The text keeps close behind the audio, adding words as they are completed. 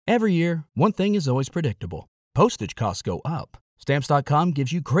Every year, one thing is always predictable. Postage costs go up. Stamps.com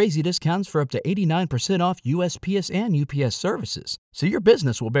gives you crazy discounts for up to 89% off USPS and UPS services, so your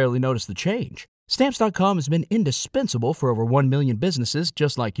business will barely notice the change. Stamps.com has been indispensable for over 1 million businesses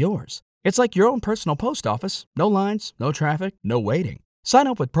just like yours. It's like your own personal post office. No lines, no traffic, no waiting. Sign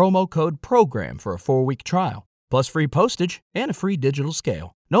up with promo code PROGRAM for a 4-week trial, plus free postage and a free digital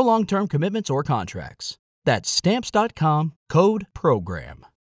scale. No long-term commitments or contracts. That's Stamps.com, code PROGRAM.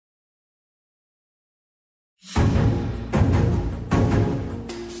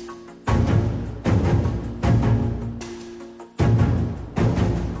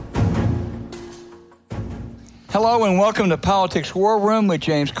 Hello and welcome to Politics War Room with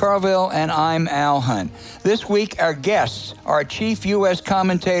James Carville, and I'm Al Hunt. This week, our guests are chief U.S.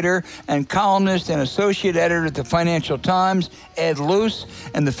 commentator and columnist and associate editor at the Financial Times, Ed Luce,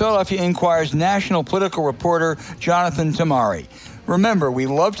 and the Philadelphia Inquirer's national political reporter, Jonathan Tamari. Remember, we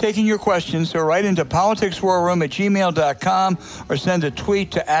love taking your questions, so write into politicswarroom@gmail.com or send a tweet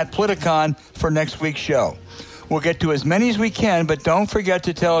to @Politicon for next week's show. We'll get to as many as we can, but don't forget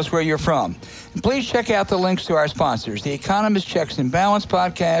to tell us where you're from. And please check out the links to our sponsors, The Economist Checks and Balance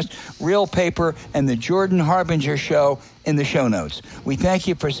podcast, Real Paper, and The Jordan Harbinger Show in the show notes. We thank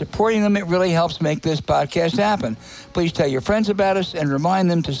you for supporting them. It really helps make this podcast happen. Please tell your friends about us and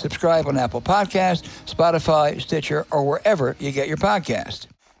remind them to subscribe on Apple Podcasts, Spotify, Stitcher, or wherever you get your podcast.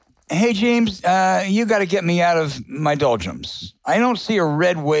 Hey, James, you got to get me out of my doldrums. I don't see a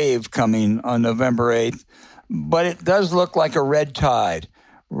red wave coming on November 8th. But it does look like a red tide.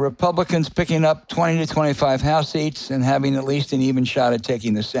 Republicans picking up 20 to 25 House seats and having at least an even shot at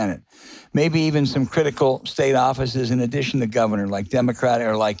taking the Senate. Maybe even some critical state offices in addition to governor, like Democrat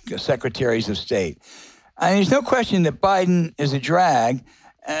or like secretaries of state. There's no question that Biden is a drag,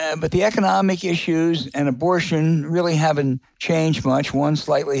 but the economic issues and abortion really haven't changed much. One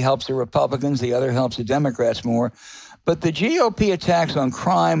slightly helps the Republicans, the other helps the Democrats more. But the GOP attacks on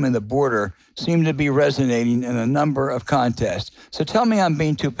crime and the border seem to be resonating in a number of contests. So tell me I'm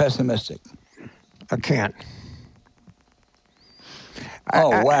being too pessimistic. I can't.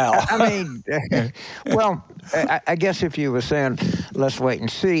 Wow. I mean, well, I guess if you were saying, let's wait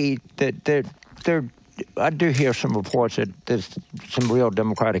and see, that I do hear some reports that there's some real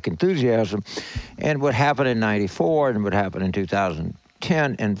Democratic enthusiasm. And what happened in 94 and what happened in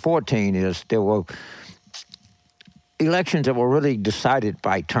 2010 and 14 is there were elections that were really decided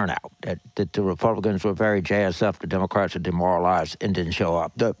by turnout, that the Republicans were very jazzed up, the Democrats were demoralized and didn't show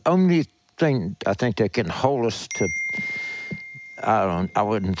up. The only thing I think that can hold us to, I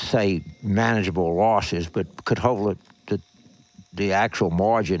wouldn't say manageable losses, but could hold it to the actual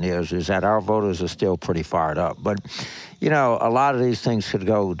margin is that our voters are still pretty fired up. But, you know, a lot of these things could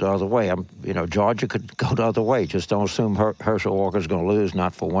go the other way. Georgia could go the other way. Just don't assume Herschel Walker's going to lose,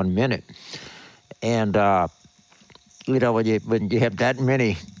 not for 1 minute. And, when you have that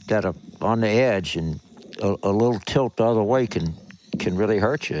many that are on the edge, and a little tilt the other way can really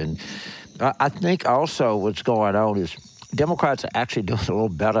hurt you. And I think also what's going on is Democrats are actually doing a little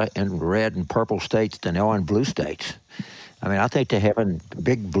better in red and purple states than they are in blue states. I mean, I think they're having a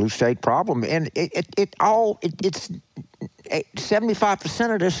big blue state problem, and it's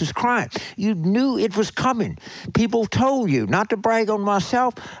 75% of this is crime. You knew it was coming. People told you. Not to brag on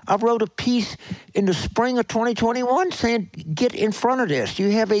myself, I wrote a piece in the spring of 2021 saying, get in front of this.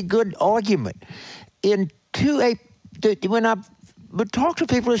 You have a good argument. When I would talk to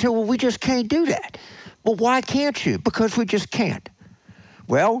people, they say, well, we just can't do that. Well, why can't you? Because we just can't.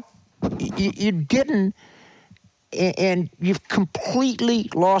 Well, you didn't, and you've completely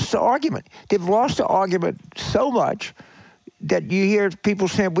lost the argument. They've lost the argument so much that you hear people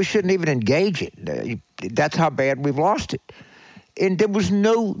saying we shouldn't even engage it. That's how bad we've lost it. And there was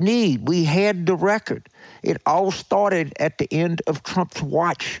no need. We had the record. It all started at the end of Trump's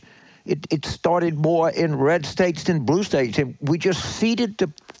watch. It started more in red states than blue states. And we just ceded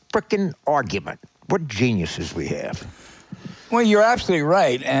the frickin' argument. What geniuses we have. Well, you're absolutely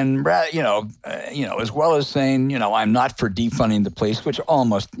right. And, as well as saying, I'm not for defunding the police, which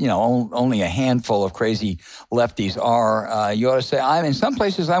almost, only a handful of crazy lefties are, you ought to say, in some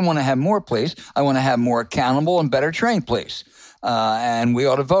places I want to have more police. I want to have more accountable and better trained police. And we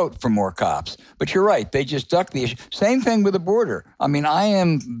ought to vote for more cops. But you're right. They just duck the issue. Same thing with the border. I mean, I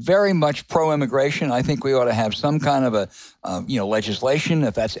am very much pro-immigration. I think we ought to have some kind of a, legislation,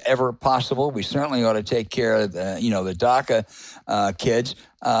 if that's ever possible. We certainly ought to take care of the DACA kids.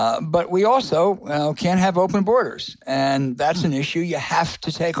 But we also can't have open borders. And that's an issue you have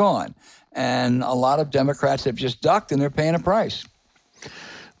to take on. And a lot of Democrats have just ducked, and they're paying a price.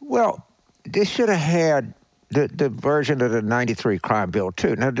 Well, they should have had the version of the 93 crime bill,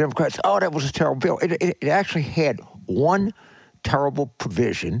 too. Now, the Democrats, that was a terrible bill. It actually had one terrible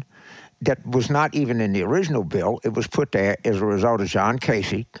provision that was not even in the original bill. It was put there as a result of John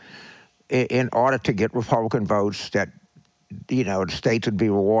Casey in order to get Republican votes that, the states would be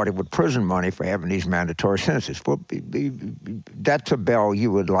rewarded with prison money for having these mandatory sentences. Well, that's a bell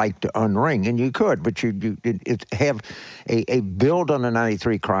you would like to unring, and you could, but you have a build on the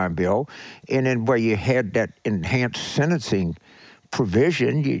 93 crime bill, and then where you had that enhanced sentencing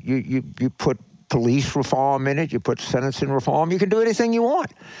provision, you put police reform in it, you put sentencing reform, you can do anything you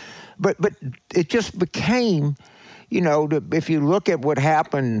want. But it just became, if you look at what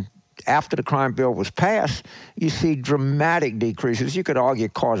happened after the crime bill was passed, you see dramatic decreases. You could argue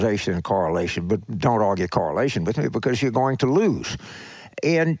causation and correlation, but don't argue correlation with me because you're going to lose.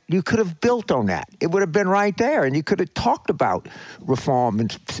 And you could have built on that. It would have been right there. And you could have talked about reform,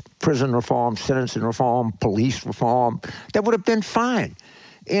 and prison reform, sentencing reform, police reform. That would have been fine.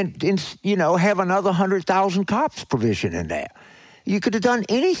 And have another 100,000 cops provision in there. You could have done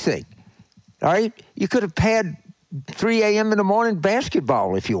anything, all right? You could have had 3 a.m. in the morning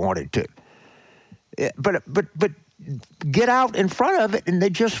basketball if you wanted to. But get out in front of it, and they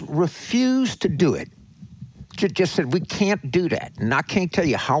just refused to do it. Just said, we can't do that. And I can't tell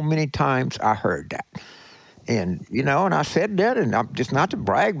you how many times I heard that. And, and I said that, and I'm just not to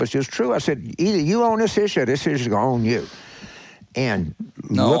brag, but it's just true. I said, either you own this issue or this issue is going to own you. And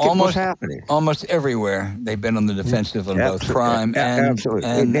look at what's happening. Almost everywhere, they've been on the defensive on both crime and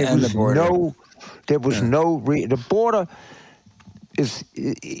the border. There was the border is,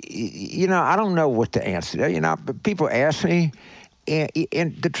 I don't know what to answer. But people ask me,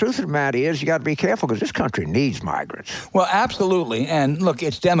 and the truth of the matter is you got to be careful because this country needs migrants. Well, absolutely. And look,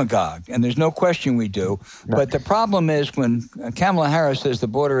 it's demagogue, and there's no question we do. No. But the problem is when Kamala Harris says the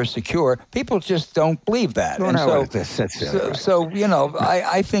border is secure, people just don't believe that. I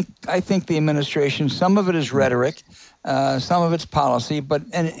think the administration, some of it is rhetoric, some of it's policy, but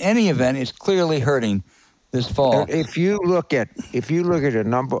in any event, it's clearly hurting this fall. If you look at a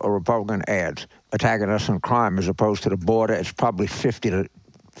number of Republican ads attacking us on crime as opposed to the border, it's probably 50 to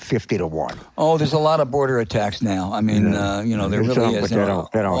 1. Oh, there's a lot of border attacks now. I mean, there really is. But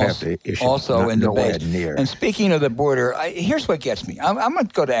they don't have the issue. Also in the base. Near. And speaking of the border, here's what gets me. I'm going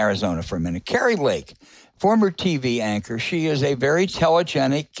to go to Arizona for a minute. Carrie Lake, former TV anchor. She is a very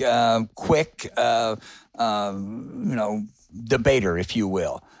telegenic, quick, debater, if you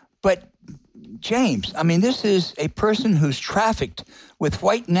will. But James, I mean, this is a person who's trafficked with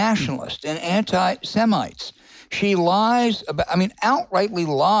white nationalists and anti-Semites. She outrightly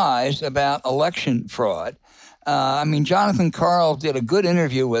lies about election fraud. Jonathan Karl did a good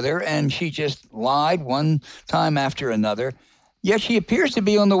interview with her, and she just lied one time after another. Yet she appears to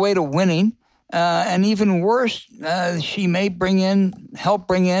be on the way to winning. And even worse, she may help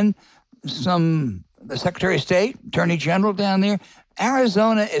bring in the Secretary of State, Attorney General down there.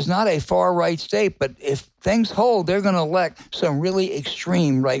 Arizona is not a far-right state, but if things hold, they're going to elect some really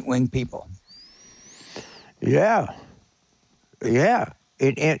extreme right-wing people. Yeah. We're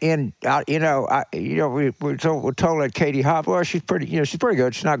told that Katie Hobbs, well, she's pretty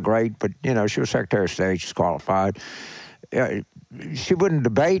good. She's not great, but, she was Secretary of State. She's qualified. She wouldn't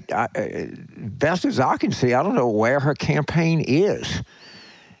debate. Best as I can see, I don't know where her campaign is.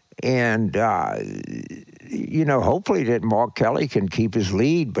 And, hopefully that Mark Kelly can keep his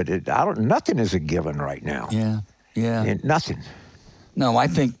lead, but nothing is a given right now. Yeah. And nothing. No, I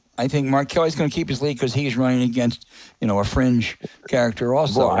think Mark Kelly's going to keep his lead because he's running against, a fringe character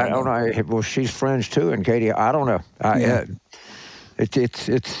also. Well, I don't know. Well, she's fringe too, and Katie, I don't know.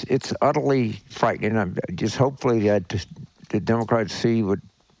 It's utterly frightening. Just hopefully that the Democrats see what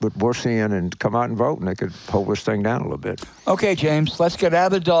we're seeing and come out and vote, and they could hold this thing down a little bit. Okay, James, let's get out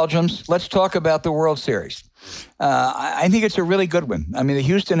of the doldrums. Let's talk about the World Series. I think it's a really good one. I mean, the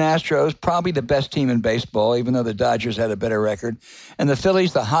Houston Astros, probably the best team in baseball, even though the Dodgers had a better record. And the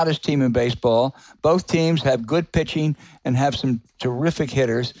Phillies, the hottest team in baseball. Both teams have good pitching and have some terrific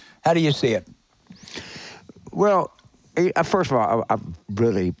hitters. How do you see it? Well, first of all, I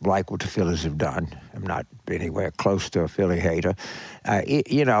really like what the Phillies have done. I'm not anywhere close to a Philly hater.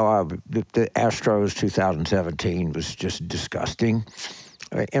 The Astros 2017 was just disgusting.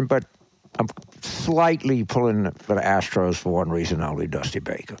 But I'm slightly pulling for the Astros for one reason only, Dusty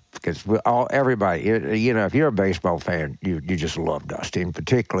Baker. Because everybody, if you're a baseball fan, you just love Dusty. And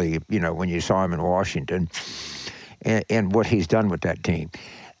particularly, when you saw him in Washington and what he's done with that team.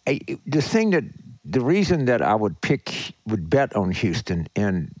 The thing that the reason that I would bet on Houston,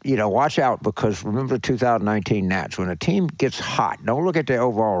 and, watch out, because remember the 2019 Nats, when a team gets hot, don't look at their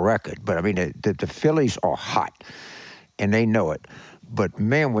overall record, but I mean, the Phillies are hot, and they know it. But,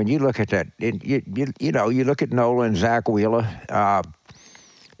 man, when you look at that, you look at Nola and Zach Wheeler,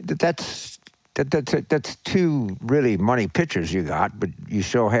 that's two really money pitchers you got, but you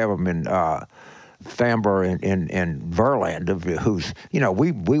still have them in Famber and Verlander, who's,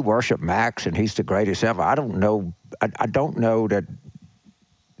 we worship Max, and he's the greatest ever. I don't know that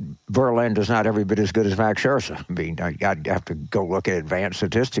Verlander's not every bit as good as Max Scherzer. I mean, I'd have to go look at advanced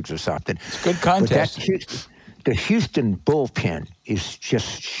statistics or something. It's a good contest. The Houston bullpen is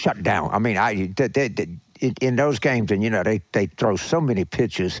just shut down. I mean, in those games, and they throw so many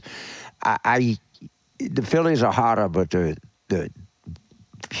pitches. The Phillies are hotter, but the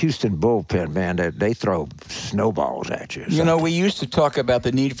Houston bullpen, man, they throw snowballs at you. We used to talk about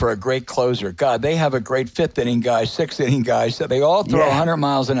the need for a great closer. God, they have a great fifth-inning guy, sixth-inning guy. So they all throw 100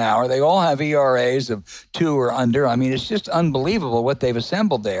 miles an hour. They all have ERAs of 2 or under. I mean, it's just unbelievable what they've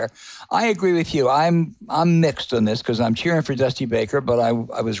assembled there. I agree with you. I'm mixed on this because I'm cheering for Dusty Baker, but I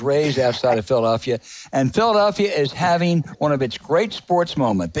was raised outside of Philadelphia, and Philadelphia is having one of its great sports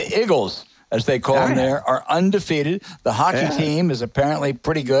moments. The Eagles, as they call them there, are undefeated. The hockey team is apparently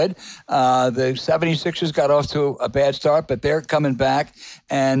pretty good. The 76ers got off to a bad start, but they're coming back.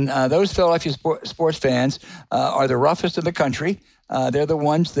 And those Philadelphia sports fans are the roughest in the country. They're the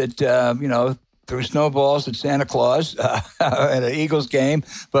ones that, threw snowballs at Santa Claus at an Eagles game.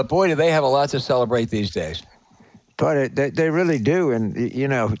 But, boy, do they have a lot to celebrate these days. But they really do, and, you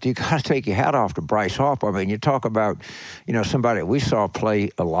got to take your hat off to Bryce Harper. I mean, you talk about, somebody we saw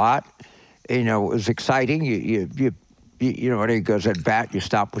play a lot. It was exciting. When he goes at bat, you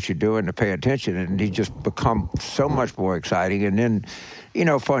stop what you're doing to pay attention, and he just become so much more exciting. And then,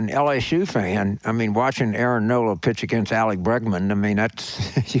 for an LSU fan, I mean, watching Aaron Nola pitch against Alec Bregman, I mean,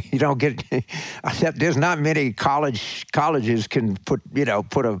 that's you don't get. Except there's not many colleges can put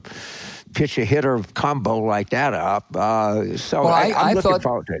a pitcher hitter combo like that up. So I'm looking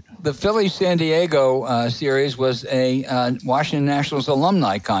forward to it. The Philly-San Diego series was a Washington Nationals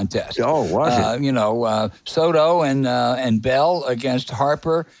alumni contest. Oh, was it? Soto and Bell against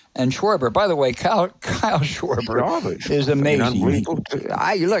Harper and Schwarber. By the way, Kyle Schwarber is amazing.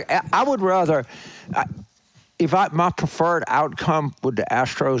 I would rather, my preferred outcome with the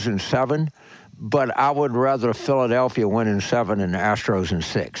Astros in 7. But I would rather Philadelphia win in 7 and the Astros in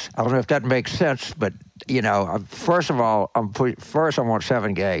 6. I don't know if that makes sense, but, first of all, I want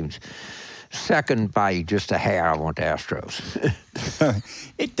 7 games. Second, by just a hair, I want the Astros.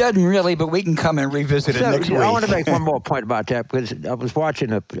 It doesn't really, but we can come and revisit it next week. I want to make one more point about that, because I was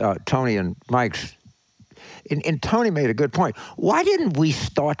watching Tony and Mike's, and Tony made a good point. Why didn't we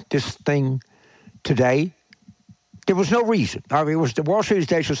start this thing today? There was no reason. I mean, it was the World Series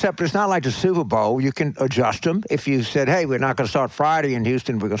days were set, but it's not like the Super Bowl. You can adjust them. If you said, hey, we're not going to start Friday in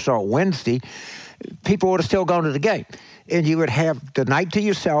Houston, we're going to start Wednesday, people would have still gone to the game. And you would have the night to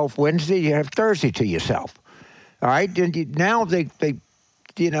yourself, Wednesday, you have Thursday to yourself. All right? And now they're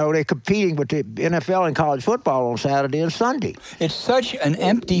competing with the NFL and college football on Saturday and Sunday. It's such an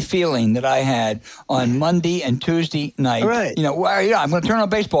empty feeling that I had on Monday and Tuesday night. Right. I'm going to turn on a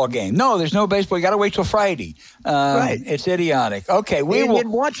baseball game. No, there's no baseball. You got to wait till Friday. Right. It's idiotic. Okay,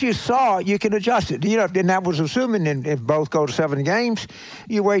 And once you saw, you can adjust it. And that was assuming if both go to 7 games,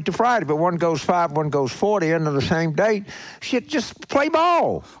 you wait till Friday. But one goes 5, one goes 4, the end of the same day. Shit, just play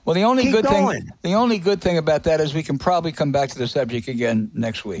ball. Well, the only good thing about that is we can probably come back to the subject again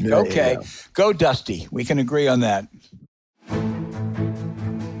next week. Okay, Go Dusty. We can agree on that.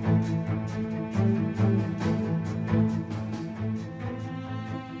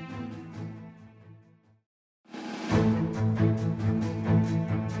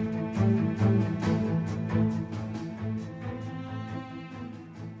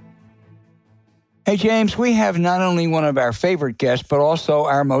 Hey, James, we have not only one of our favorite guests, but also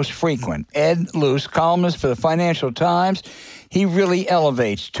our most frequent, Ed Luce, columnist for the Financial Times. He really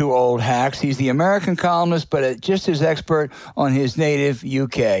elevates 2 old hacks. He's the American columnist, but just as expert on his native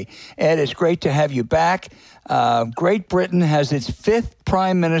UK. Ed, it's great to have you back. Great Britain has its 5th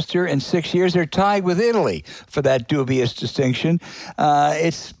prime minister in 6 years. They're tied with Italy for that dubious distinction.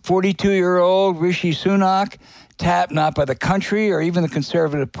 It's 42-year-old Rishi Sunak, tapped not by the country or even the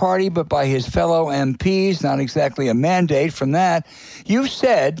Conservative Party, but by his fellow MPs, not exactly a mandate from that. You've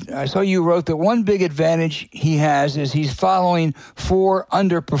said, I saw you wrote that one big advantage he has is he's following 4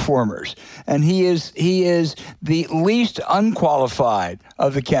 underperformers, and he is the least unqualified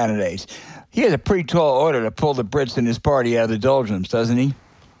of the candidates. He has a pretty tall order to pull the Brits and his party out of the doldrums, doesn't he?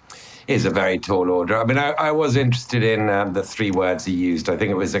 is a very tall order. I mean, I was interested in the three words he used. I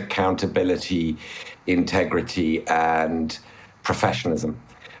think it was accountability, integrity, and professionalism.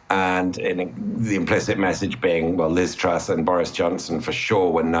 And the implicit message being, well, Liz Truss and Boris Johnson for sure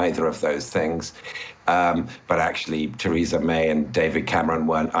were neither of those things. But actually, Theresa May and David Cameron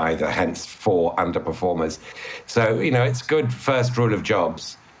weren't either, hence 4 underperformers. So, it's good first rule of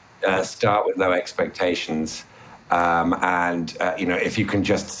jobs. Start with low expectations. If you can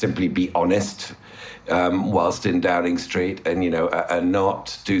just simply be honest whilst in Downing Street and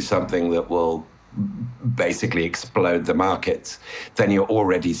not do something that will basically explode the markets, then you're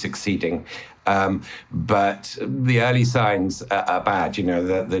already succeeding. But the early signs are bad.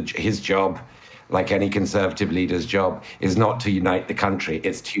 His job, like any Conservative leader's job, is not to unite the country,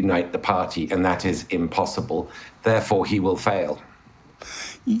 it's to unite the party, and that is impossible. Therefore, he will fail.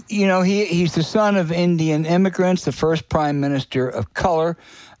 He's the son of Indian immigrants, the first prime minister of color,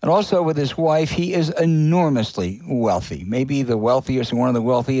 and also with his wife, he is enormously wealthy, maybe the wealthiest, one of the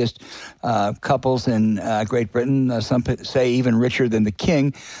wealthiest couples in Great Britain. Some say even richer than the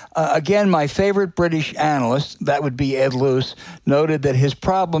king. Again, my favorite British analyst, that would be Ed Luce, noted that his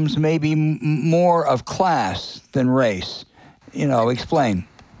problems may be more of class than race. Explain.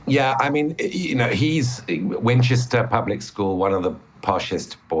 Yeah, I mean, he's Winchester Public School, one of the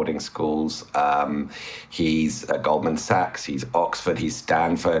poshest boarding schools. He's at Goldman Sachs, he's Oxford, he's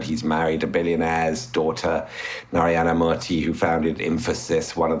Stanford, he's married a billionaire's daughter, Narayana Murthy, who founded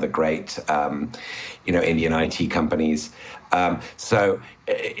Infosys, one of the great, Indian IT companies. So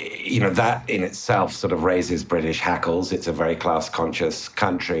that in itself sort of raises British hackles. It's a very class-conscious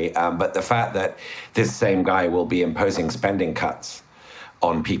country. But the fact that this same guy will be imposing spending cuts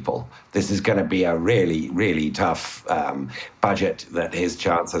on people. This is going to be a really, really tough budget that his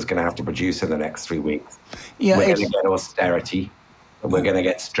chancellor is going to have to produce in the next 3 weeks. Yeah, we're going to get austerity, and we're going to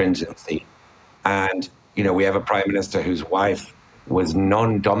get stringency. And, we have a prime minister whose wife was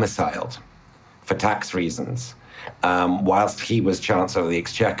non-domiciled for tax reasons, whilst he was Chancellor of the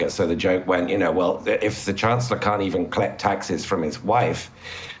Exchequer. So the joke went, if the Chancellor can't even collect taxes from his wife,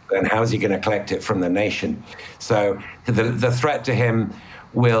 then how is he going to collect it from the nation? So the threat to him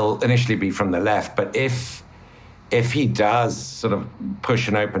will initially be from the left, but if he does sort of push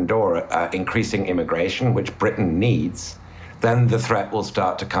an open door at increasing immigration, which Britain needs, then the threat will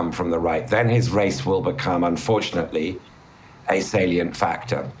start to come from the right. Then his race will become, unfortunately, a salient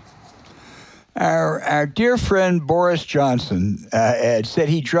factor. Our dear friend Boris Johnson, Ed, said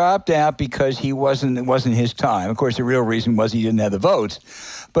he dropped out because it wasn't his time. Of course, the real reason was he didn't have the votes.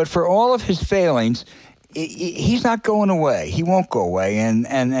 But for all of his failings, he's not going away. He won't go away.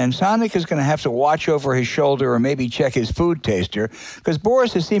 And Sonic is going to have to watch over his shoulder or maybe check his food taster, because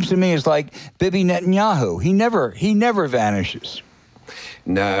Boris, it seems to me, is like Bibi Netanyahu. He never vanishes.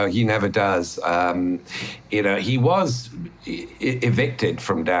 No, he never does. He was evicted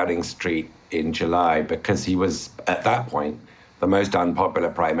from Downing Street in July because he was, at that point, the most unpopular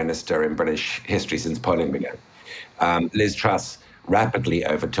prime minister in British history since polling began. Liz Truss rapidly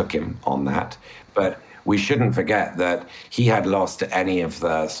overtook him on that. But we shouldn't forget that he had lost any of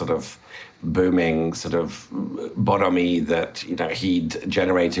the sort of booming sort of bonhomie that he'd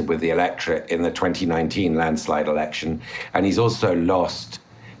generated with the electorate in the 2019 landslide election. And he's also lost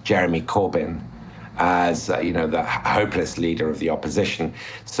Jeremy Corbyn as the hopeless leader of the opposition.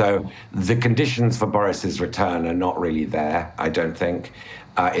 So the conditions for Boris's return are not really there, I don't think,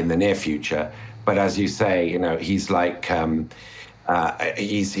 in the near future. But as you say, he's like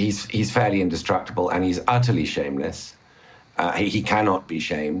he's fairly indestructible, and he's utterly shameless. He cannot be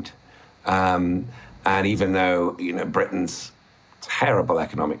shamed. And even though Britain's terrible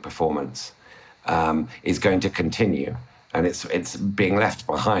economic performance is going to continue, and it's being left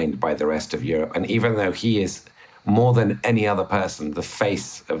behind by the rest of Europe. And even though he is more than any other person the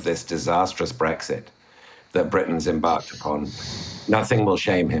face of this disastrous Brexit that Britain's embarked upon, nothing will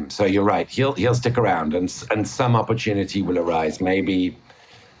shame him. So you're right, he'll stick around, and some opportunity will arise, maybe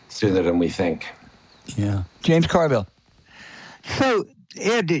sooner than we think. Yeah. James Carville. So,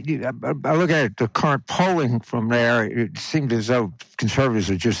 Ed, I look at the current polling from there. It seemed as though conservatives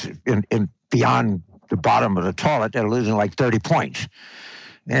are just in beyond the bottom of the toilet. They're losing like 30 points.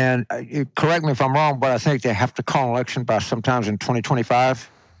 And correct me if I'm wrong, but I think they have to call an election by sometimes in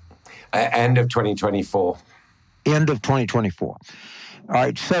 2025. End of 2024. End of 2024. All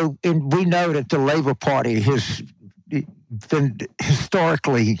right. So we know that the Labour Party has been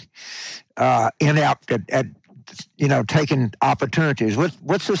historically inept at taking opportunities.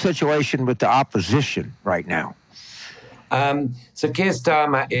 What's the situation with the opposition right now? So Keir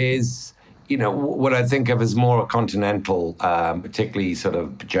Starmer is, what I think of as more a continental, particularly sort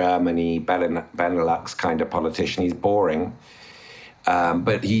of Germany, Benelux kind of politician. He's boring,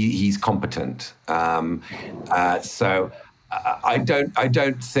 but he's competent. So I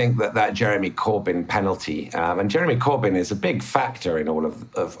don't think that Jeremy Corbyn penalty, and Jeremy Corbyn is a big factor in all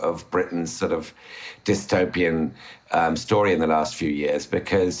of Britain's sort of dystopian story in the last few years,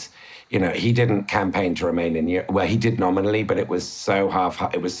 because he didn't campaign to remain in Europe. Well, he did nominally, but it was so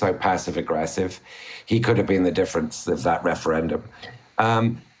passive aggressive. He could have been the difference of that referendum.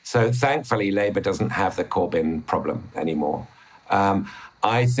 So thankfully, Labour doesn't have the Corbyn problem anymore.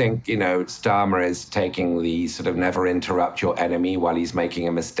 I think, Starmer is taking the sort of never interrupt your enemy while he's making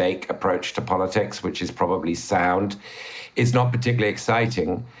a mistake approach to politics, which is probably sound. It's not particularly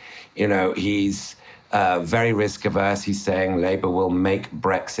exciting. He's very risk averse. He's saying Labour will make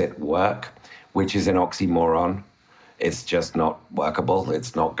Brexit work, which is an oxymoron. It's just not workable.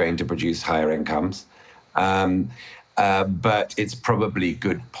 It's not going to produce higher incomes. But it's probably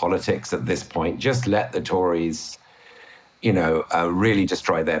good politics at this point. Just let the Tories really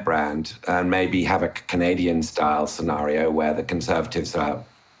destroy their brand and maybe have a Canadian-style scenario where the Conservatives are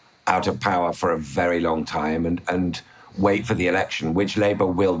out of power for a very long time and wait for the election, which Labour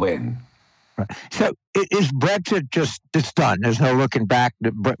will win. So is Brexit it's done? There's no looking back.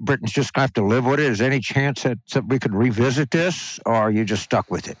 Britain's just going to have to live with it. Is there any chance that we could revisit this, or are you just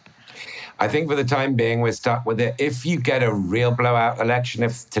stuck with it? I think for the time being, we're stuck with it. If you get a real blowout election,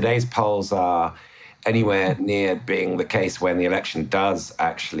 if today's polls are anywhere near being the case when the election does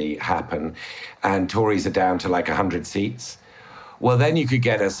actually happen, and Tories are down to like 100 seats, well, then you could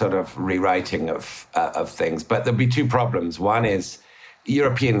get a sort of rewriting of things. But there'll be two problems. One is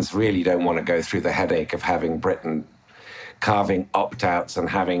Europeans really don't want to go through the headache of having Britain carving opt-outs and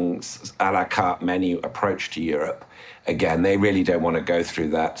having a la carte menu approach to Europe. Again, they really don't want to go through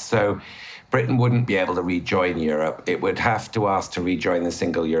that. So Britain wouldn't be able to rejoin Europe. It would have to ask to rejoin the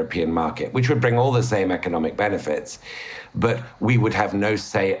single European market, which would bring all the same economic benefits. But we would have no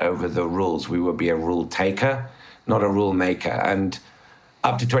say over the rules. We would be a rule taker, not a rule maker. And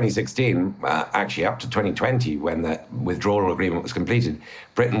up to 2016, actually up to 2020, when the withdrawal agreement was completed,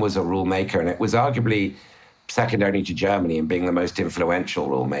 Britain was a rule maker, and it was arguably second only to Germany in being the most influential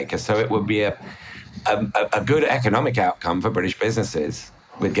rule maker. So it would be a good economic outcome for British businesses.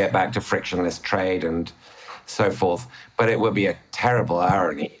 We'd get back to frictionless trade and so forth. But it would be a terrible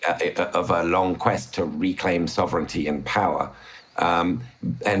irony of a long quest to reclaim sovereignty and power,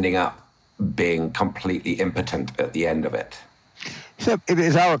 ending up being completely impotent at the end of it. So,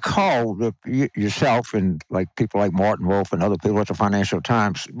 as I recall, yourself and people like Martin Wolf and other people at the Financial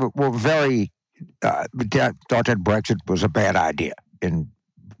Times were very thought that Brexit was a bad idea and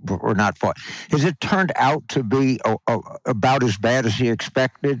were not for it. Has it turned out to be about as bad as you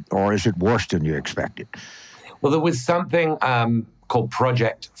expected, or is it worse than you expected? Well, there was something called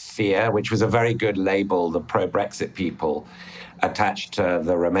Project Fear, which was a very good label the pro-Brexit people attached to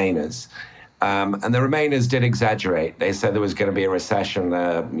the Remainers. And the Remainers did exaggerate. They said there was going to be a recession,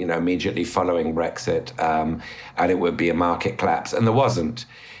 immediately following Brexit, and it would be a market collapse. And there wasn't.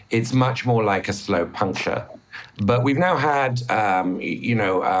 It's much more like a slow puncture. But we've now had,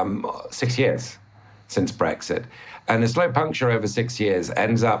 6 years since Brexit. And a slow puncture over 6 years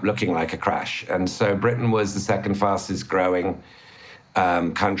ends up looking like a crash. And so Britain was the second fastest growing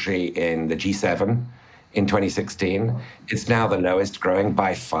country in the G7 in 2016. It's now the lowest growing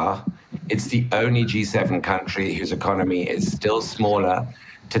by far. It's the only G7 country whose economy is still smaller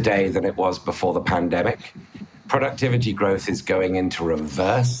today than it was before the pandemic. Productivity growth is going into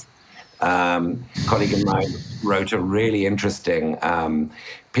reverse. A colleague of mine wrote a really interesting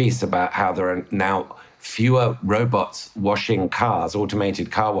piece about how there are now fewer robots washing cars,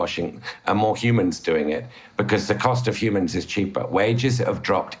 automated car washing, and more humans doing it because the cost of humans is cheaper. Wages have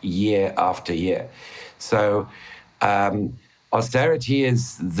dropped year after year. So austerity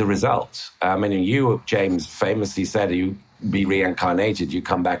is the result. You, James, famously said you be reincarnated, you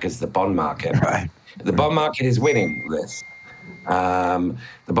come back as the bond market. Right. The bond market is winning this.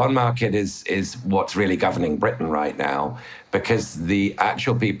 The bond market is what's really governing Britain right now, because the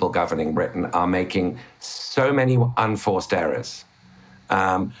actual people governing Britain are making so many unforced errors.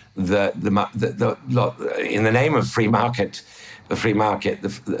 In the name of free market,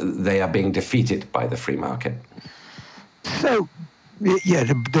 they are being defeated by the free market. So, yeah,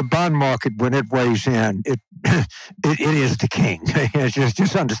 the bond market, when it weighs in, it is the king.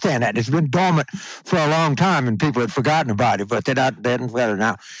 just understand that. It's been dormant for a long time, and people had forgotten about it, but they hadn't forgotten it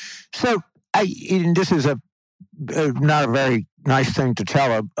now. So, and this is not a very nice thing to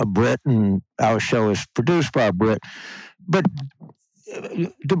tell a Brit, and our show is produced by a Brit, but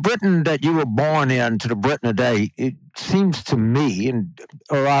the Britain that you were born in to the Britain today, it seems to me, and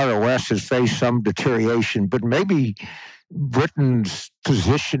ROS has faced some deterioration, but maybe Britain's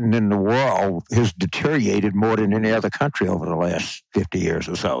position in the world has deteriorated more than any other country over the last 50 years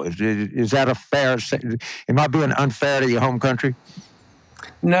or so. Is that a fair? Am I being unfair to your home country?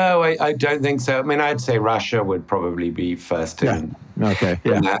 No, I don't think so. I mean, I'd say Russia would probably be first in. Okay.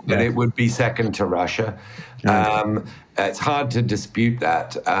 That, but it would be second to Russia. It's hard to dispute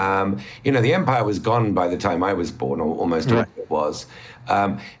that. The empire was gone by the time I was born, or almost all it was.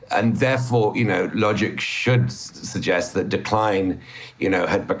 And therefore, logic should suggest that decline,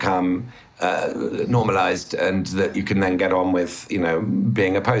 had become normalized, and that you can then get on with,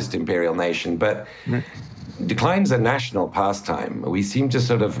 being a post-imperial nation. But decline's a national pastime. We seem to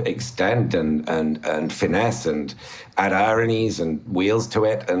sort of extend and finesse and add ironies and wheels to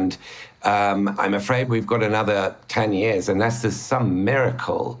it. And I'm afraid we've got another 10 years, unless there's some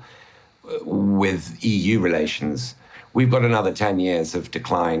miracle with EU relations. We've got another 10 years of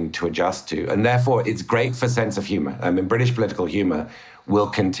decline to adjust to. And therefore, it's great for sense of humor. I mean, British political humor will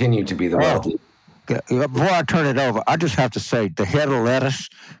continue to be the world leader. Before I turn it over, I just have to say the head of lettuce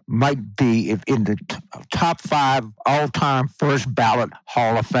might be in the top 5 all-time first ballot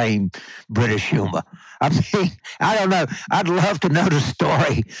Hall of Fame British humor. I mean, I don't know. I'd love to know the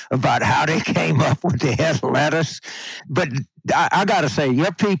story about how they came up with the head of lettuce. But I got to say,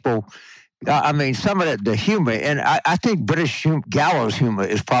 your people, I mean, some of the humor, and I think British gallows humor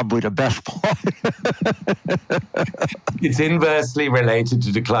is probably the best part. It's inversely related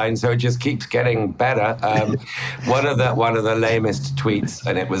to decline, so it just keeps getting better. One of the lamest tweets,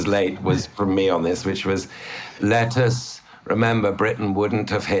 and it was late, was from me on this, which was, "Let us remember Britain wouldn't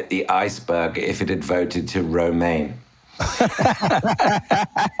have hit the iceberg if it had voted to Romaine."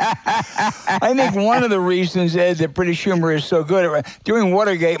 I think one of the reasons, Ed, that British humor is so good, during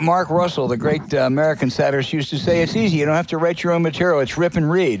Watergate, Mark Russell, the great American satirist, used to say, it's easy. You don't have to write your own material. It's rip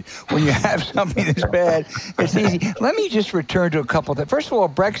and read. When you have something that's bad, it's easy. Let me just return to a couple of things. First of all,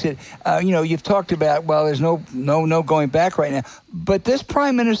 Brexit, you've talked about, well, there's no going back right now. But this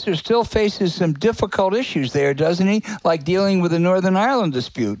prime minister still faces some difficult issues there, doesn't he? Like dealing with the Northern Ireland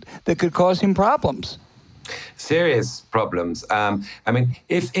dispute that could cause him problems. Serious problems. I mean,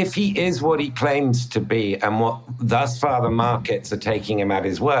 if he is what he claims to be, and what thus far the markets are taking him at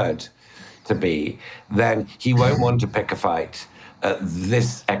his word to be, then he won't want to pick a fight at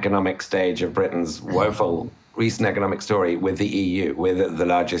this economic stage of Britain's woeful recent economic story with the EU, with the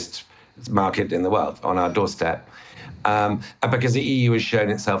largest market in the world on our doorstep. Because the EU has shown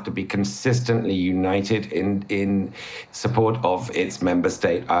itself to be consistently united in support of its member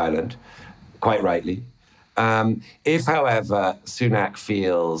state, Ireland, quite rightly. If, however, Sunak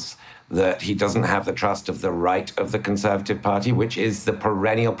feels that he doesn't have the trust of the right of the Conservative Party, which is the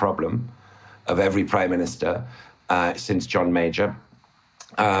perennial problem of every prime minister since John Major,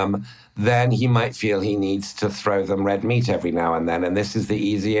 then he might feel he needs to throw them red meat every now and then. And this is the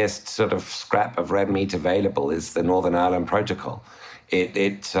easiest sort of scrap of red meat available, is the Northern Ireland Protocol.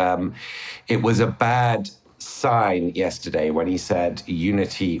 It was a bad sign yesterday when he said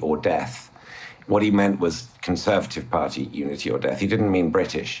unity or death. What he meant was Conservative Party unity or death. He didn't mean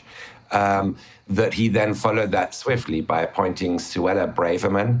British. That he then followed that swiftly by appointing Suella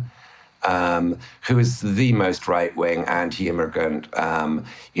Braverman, who is the most right-wing anti-immigrant.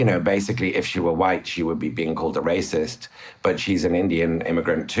 Basically, if she were white, she would be being called a racist, but she's an Indian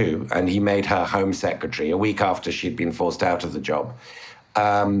immigrant too. And he made her Home Secretary a week after she'd been forced out of the job.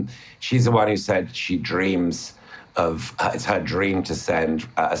 She's the one who said she dreams of, it's her dream to send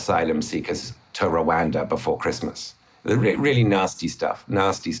asylum seekers to Rwanda before Christmas. Really nasty stuff,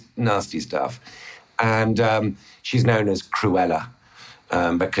 nasty stuff. And she's known as Cruella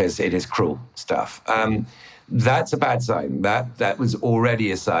because it is cruel stuff. That's a bad sign. That was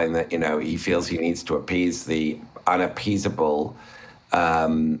already a sign that, he feels he needs to appease the unappeasable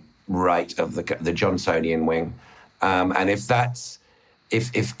right of the Johnsonian wing. And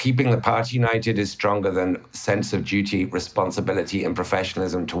if keeping the party united is stronger than sense of duty, responsibility, and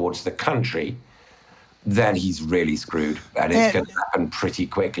professionalism towards the country, then he's really screwed. And it's going to happen pretty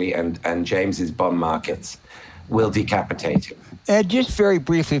quickly, and James's bond markets will decapitate him. Ed, just very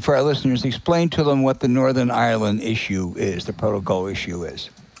briefly for our listeners, explain to them what the Northern Ireland issue is, the protocol issue is.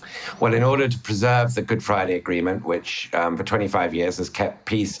 Well, in order to preserve the Good Friday Agreement, which for 25 years has kept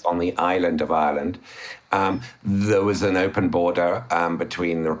peace on the island of Ireland, there was an open border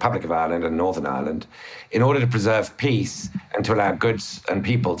between the Republic of Ireland and Northern Ireland. In order to preserve peace and to allow goods and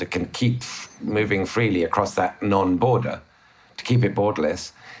people to keep moving freely across that non-border, to keep it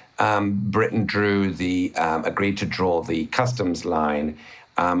borderless, Britain agreed to draw the customs line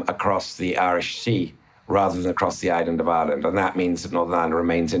across the Irish Sea rather than across the island of Ireland. And that means that Northern Ireland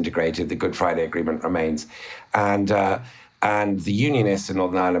remains integrated, the Good Friday Agreement remains. And the unionists in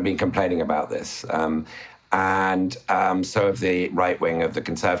Northern Ireland have been complaining about this. And so have the right wing of the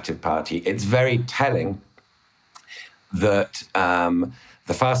Conservative Party. It's very telling that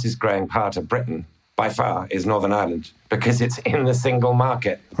the fastest growing part of Britain, by far, is Northern Ireland, because it's in the single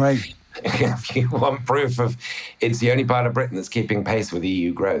market. Right. If you want proof of, it's the only part of Britain that's keeping pace with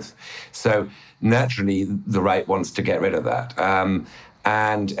EU growth. So naturally, the right wants to get rid of that.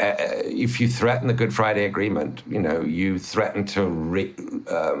 And if you threaten the Good Friday Agreement, you threaten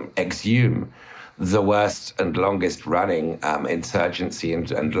to exhume the worst and longest running insurgency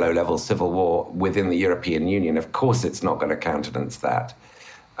and low-level civil war within the European Union. Of course, it's not going to countenance that.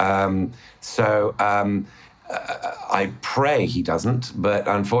 I pray he doesn't, but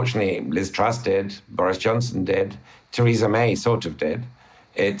unfortunately, Liz Truss did, Boris Johnson did, Theresa May sort of did.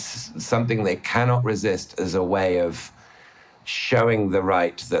 It's something they cannot resist as a way of showing the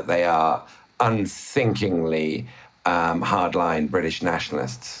right that they are unthinkingly hardline British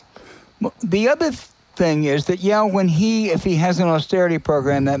nationalists. The other thing is that, if he has an austerity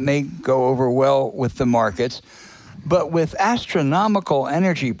program, that may go over well with the markets. But with astronomical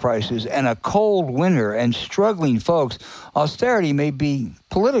energy prices and a cold winter and struggling folks, austerity may be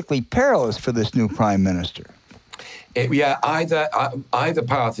politically perilous for this new prime minister. Either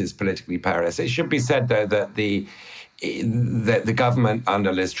path is politically perilous. It should be said, though, that the government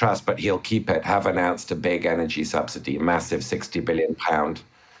under Liz Truss, but he'll keep it, have announced a big energy subsidy, a massive £60 billion,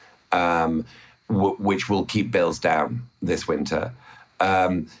 which will keep bills down this winter.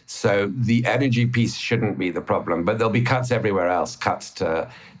 So the energy piece shouldn't be the problem, but there'll be cuts everywhere else, cuts to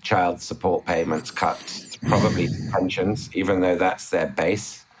child support payments, cuts probably to pensions, even though that's their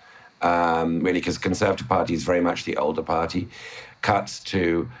base, really, because the Conservative Party is very much the older party, cuts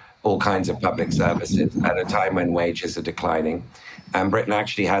to all kinds of public services at a time when wages are declining. And Britain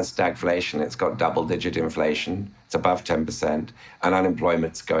actually has stagflation. It's got double-digit inflation. It's above 10%, and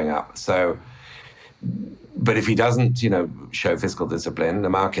unemployment's going up. So, but if he doesn't, show fiscal discipline, the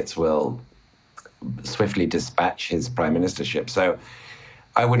markets will swiftly dispatch his prime ministership. So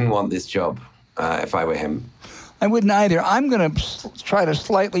I wouldn't want this job if I were him. I wouldn't either. I'm going to try to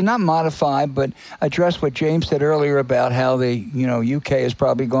slightly, not modify, but address what James said earlier about how the UK has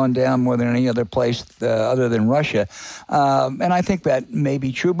probably gone down more than any other place other than Russia. And I think that may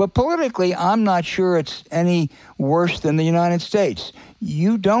be true. But politically, I'm not sure it's any worse than the United States.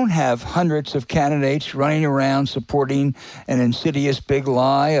 You don't have hundreds of candidates running around supporting an insidious big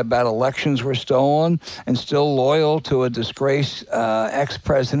lie about elections were stolen and still loyal to a disgraced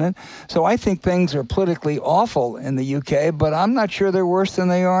ex-president. So I think things are politically awful in the UK, but I'm not sure they're worse than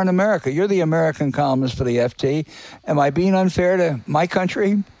they are in America. You're the American columnist for the FT. Am I being unfair to my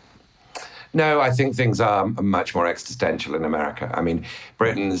country? No, I think things are much more existential in America. I mean,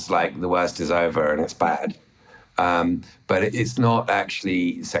 Britain's like the worst is over and it's bad. But it's not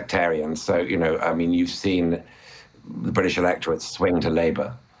actually sectarian. So, you've seen the British electorate swing to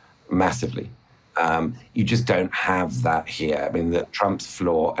Labour massively. You just don't have that here. I mean, Trump's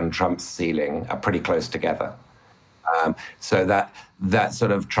floor and Trump's ceiling are pretty close together. So that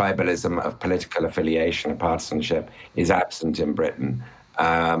sort of tribalism of political affiliation and partisanship is absent in Britain.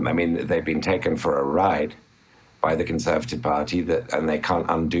 They've been taken for a ride by the Conservative Party, and they can't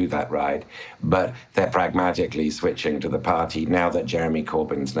undo that ride. But they're pragmatically switching to the party now that Jeremy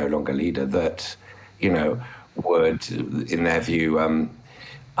Corbyn's no longer leader that, would, in their view,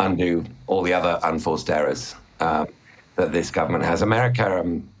 undo all the other unforced errors that this government has.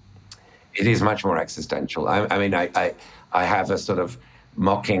 America, it is much more existential. I have a sort of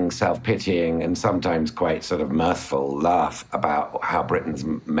mocking, self-pitying, and sometimes quite sort of mirthful laugh about how Britain's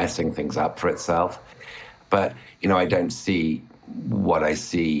messing things up for itself. But, I don't see what I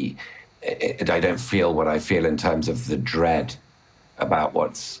see. I don't feel what I feel in terms of the dread about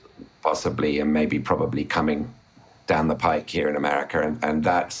what's possibly and maybe probably coming down the pike here in America. And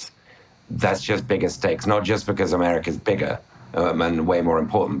that's just bigger stakes, not just because America's bigger and way more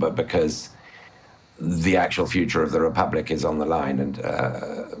important, but because the actual future of the Republic is on the line. And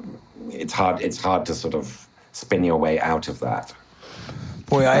it's hard to sort of spin your way out of that.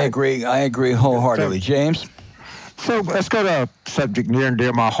 Boy, I agree wholeheartedly. James? So let's go to a subject near and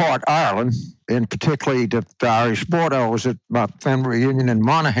dear my heart, Ireland, and particularly the Irish sport. I was at my family reunion in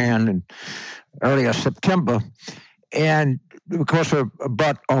Monaghan in early September, and of course,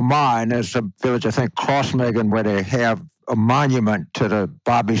 but on mine, there's a village, I think, Crossmegan, where they have a monument to the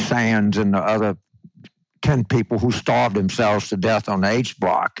Bobby Sands and the other 10 people who starved themselves to death on the H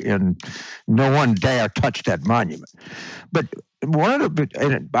block, and no one dare touch that monument. But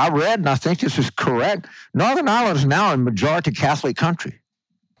and I read, and I think this is correct, Northern Ireland is now a majority Catholic country.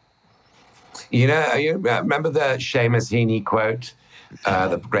 You remember the Seamus Heaney quote,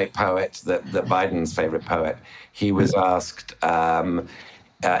 the great poet, the Biden's favorite poet? He was asked,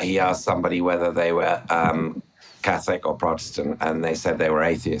 he asked somebody whether they were Catholic or Protestant, and they said they were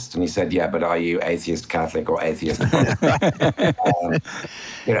atheist. And he said, yeah, but are you atheist Catholic or atheist Protestant?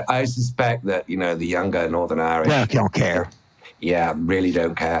 I suspect that, the younger Northern Irish don't care. Yeah, really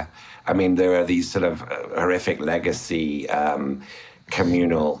don't care. I mean, there are these sort of horrific legacy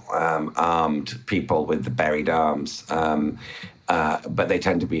communal armed people with the buried arms, but they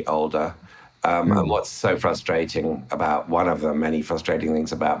tend to be older. And what's so frustrating about one of the many frustrating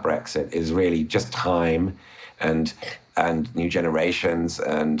things about Brexit is really just time and new generations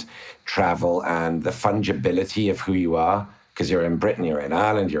and travel and the fungibility of who you are, because you're in Britain, you're in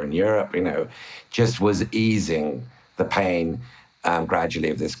Ireland, you're in Europe, just was easing the pain gradually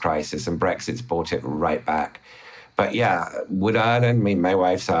of this crisis, and Brexit's brought it right back. But yeah, would Ireland, my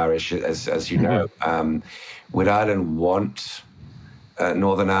wife's Irish, as you know, would Ireland want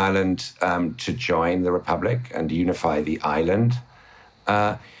Northern Ireland to join the Republic and unify the island?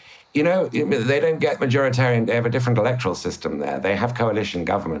 They don't get majoritarian, they have a different electoral system there. They have coalition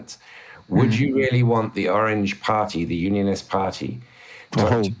governments. Would you really want the Orange Party, the Unionist Party,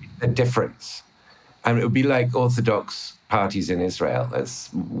 to make the difference? And it would be like Orthodox parties in Israel.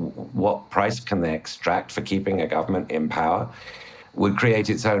 What price can they extract for keeping a government in power would create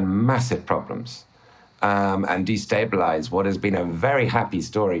its own massive problems and destabilize what has been a very happy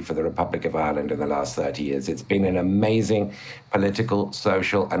story for the Republic of Ireland in the last 30 years. It's been an amazing political,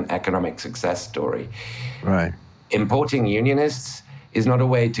 social, and economic success story. Right. Importing unionists is not a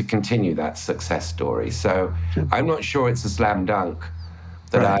way to continue that success story. So I'm not sure it's a slam dunk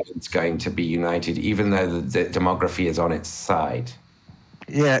that Ireland's going to be united, even though the demography is on its side.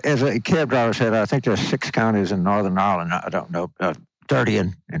 Yeah, as a cab driver said, I think there's 6 counties in Northern Ireland. I don't know, 30,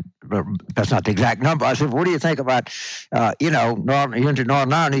 and that's not the exact number. I said, what do you think about, Northern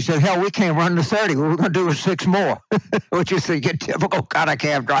Ireland? He said, hell, we can't run to 30. What we're going to do is 6 more, which is the typical kind of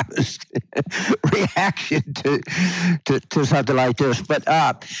cab driver's reaction to something like this. But,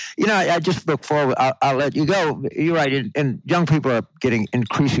 I just look forward. I'll let you go. You're right, and young people are getting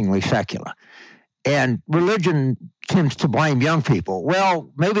increasingly secular. And religion tends to blame young people. Well,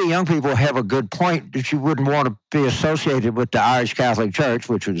 maybe young people have a good point that you wouldn't want to be associated with the Irish Catholic Church,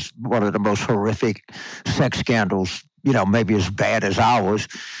 which was one of the most horrific sex scandals, maybe as bad as ours.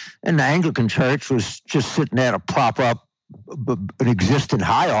 And the Anglican Church was just sitting there to prop up an existing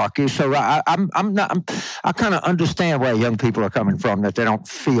hierarchy. So I kind of understand where young people are coming from, that they don't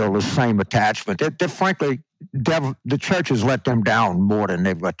feel the same attachment. They're frankly, the church has let them down more than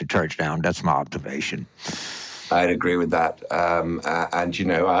they've let the church down. That's my observation. I'd agree with that.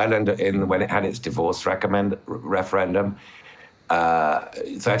 Ireland, when it had its divorce referendum,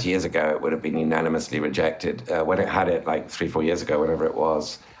 30 years ago, it would have been unanimously rejected. When it had it like 3-4 years ago, whenever it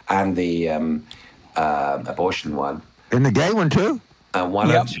was, and the abortion one. And the gay one, too?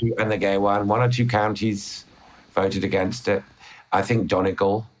 Or two, and the gay one. 1 or 2 counties voted against it. I think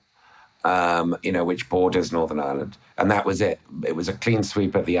Donegal, which borders Northern Ireland. And that was it. It was a clean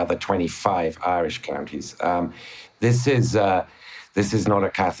sweep of the other 25 Irish counties. This is not a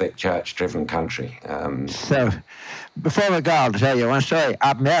Catholic Church-driven country. So, before we go, I'll tell you one story.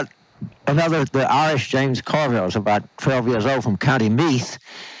 I met the Irish James Carville's about 12 years old from County Meath,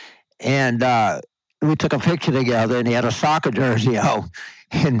 and we took a picture together, and he had a soccer jersey on.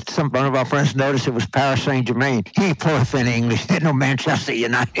 And one of our friends noticed it was Paris Saint-Germain. He ain't play for any English. They no Manchester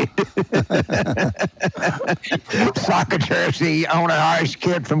United. Soccer jersey on an Irish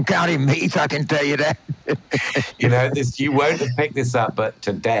kid from County Meath, I can tell you that. You won't have picked this up, but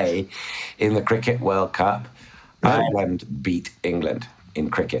today in the Cricket World Cup, Ireland beat England in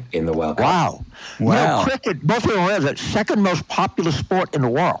cricket in the World Cup. Wow. Cricket, both of them are the second most popular sport in the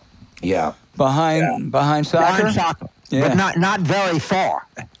world. Yeah. Behind soccer? Behind soccer. Yeah. But not very far.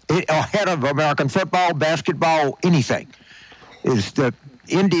 Ahead of American football, basketball, anything. Is the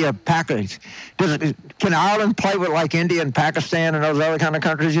India, Pakistan. Can Ireland play with like India and Pakistan and those other kind of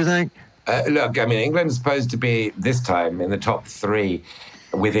countries, you think? Look, I mean, England's supposed to be, this time, in the top 3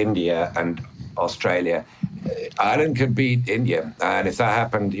 with India and Australia. Ireland could beat India. And if that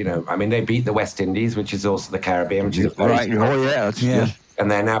happened, they beat the West Indies, which is also the Caribbean, which is right. Oh, yeah. And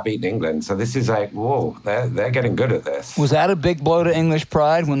they're now beating England. So this is like, whoa, they're getting good at this. Was that a big blow to English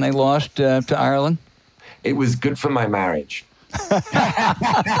pride when they lost to Ireland? It was good for my marriage.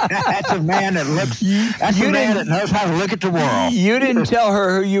 That's a man that looks. That's a man that knows how to look at the world. You didn't tell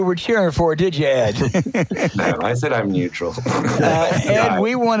her who you were cheering for, did you, Ed? No, I said I'm neutral. Ed,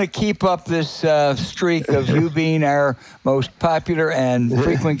 we want to keep up this streak of you being our most popular and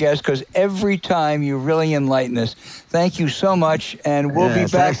frequent guest, because every time you really enlighten us. Thank you so much, and we'll be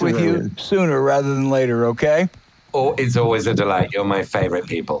back with you sooner rather than later, okay? Oh, it's always a delight. You're my favorite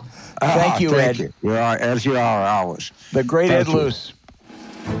people. Thank you, Ed. You are, as you are always. The great Ed Luce.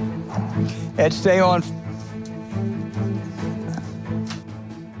 Ed, stay on.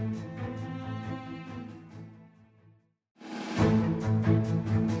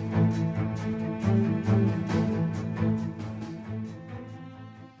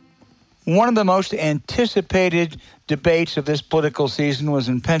 One of the most anticipated debates of this political season was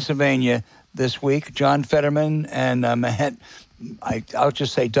in Pennsylvania this week. John Fetterman and I'll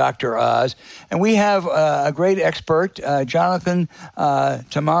just say Dr. Oz. And we have a great expert, Jonathan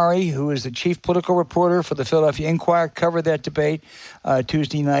Tamari, who is the chief political reporter for the Philadelphia Inquirer, covered that debate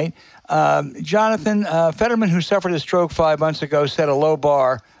Tuesday night. Jonathan, Fetterman, who suffered a stroke 5 months ago, set a low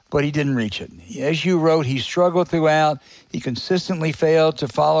bar, but he didn't reach it. As you wrote, he struggled throughout. He consistently failed to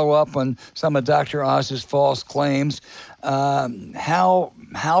follow up on some of Dr. Oz's false claims.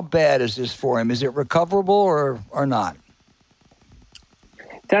 How bad is this for him? Is it recoverable or not?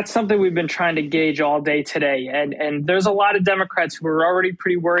 That's something we've been trying to gauge all day today. And there's a lot of Democrats who were already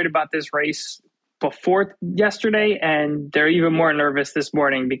pretty worried about this race before yesterday, and they're even more nervous this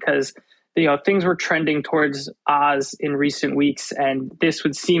morning because things were trending towards Oz in recent weeks, and this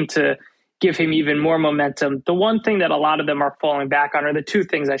would seem to give him even more momentum. The one thing that a lot of them are falling back on, or the two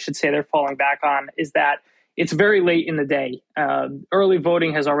things I should say they're falling back on, is that it's very late in the day. Early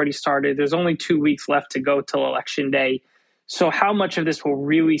voting has already started. There's only 2 weeks left to go till Election Day. So how much of this will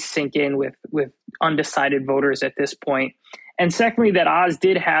really sink in with undecided voters at this point? And secondly, that Oz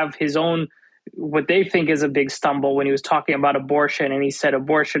did have his own, what they think is a big stumble when he was talking about abortion. And he said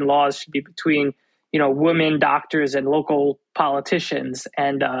abortion laws should be between, women, doctors, and local politicians.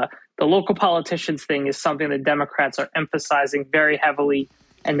 And the local politicians thing is something that Democrats are emphasizing very heavily,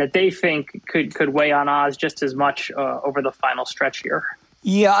 and that they think could weigh on Oz just as much over the final stretch here.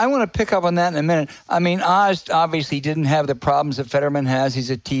 Yeah, I want to pick up on that in a minute. I mean, Oz obviously didn't have the problems that Fetterman has.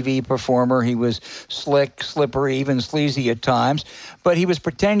 He's a TV performer. He was slick, slippery, even sleazy at times. But he was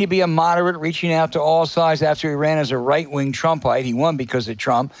pretending to be a moderate, reaching out to all sides after he ran as a right-wing Trumpite. He won because of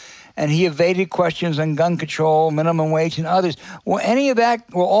Trump. And he evaded questions on gun control, minimum wage, and others. Will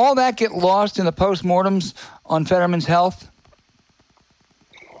all that get lost in the postmortems on Fetterman's health?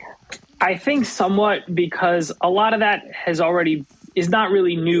 I think somewhat, because a lot of that is not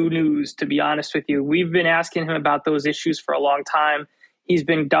really new news, to be honest with you. We've been asking him about those issues for a long time. He's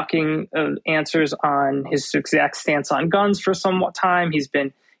been ducking answers on his exact stance on guns for some time.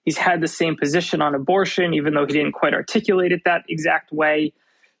 He's had the same position on abortion, even though he didn't quite articulate it that exact way.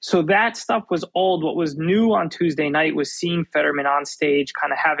 So that stuff was old. What was new on Tuesday night was seeing Fetterman on stage,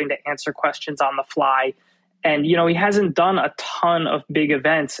 kind of having to answer questions on the fly. And, he hasn't done a ton of big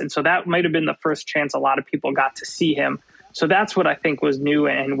events. And so that might have been the first chance a lot of people got to see him. So that's what I think was new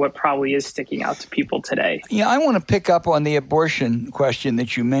and what probably is sticking out to people today. Yeah, I want to pick up on the abortion question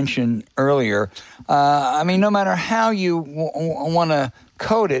that you mentioned earlier. No matter how you want to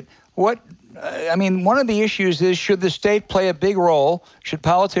code it, one of the issues is, should the state play a big role, should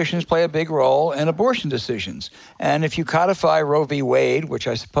politicians play a big role in abortion decisions? And if you codify Roe v. Wade, which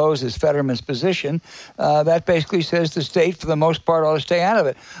I suppose is Fetterman's position, that basically says the state, for the most part, ought to stay out of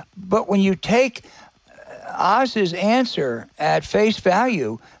it. But when you take Oz's answer at face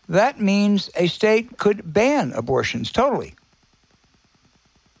value, that means a state could ban abortions totally.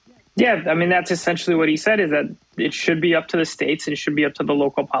 Yeah, that's essentially what he said, is that it should be up to the states and it should be up to the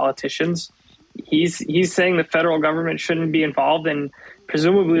local politicians. He's saying the federal government shouldn't be involved, and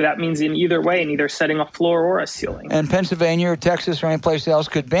presumably that means in either way, in either setting a floor or a ceiling. And Pennsylvania or Texas or any place else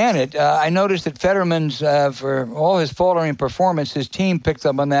could ban it. I noticed that Fetterman's, for all his faltering performance, his team picked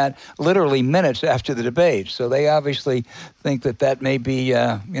up on that literally minutes after the debate. So they obviously think that may be,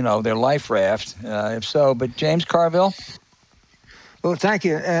 their life raft, if so. But James Carville? Well, thank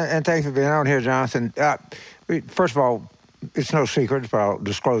you, and thank you for being on here, Jonathan. First of all, it's no secret, but I'll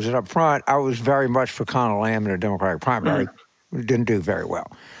disclose it up front. I was very much for Conor Lamb in a Democratic primary. We didn't do very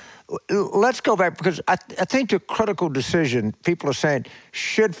well. Let's go back, because I think the critical decision, people are saying,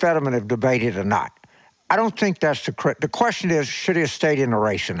 should Fetterman have debated or not? I don't think that's the question is, should he have stayed in the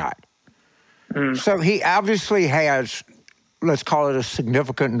race or not? So he obviously has, let's call it a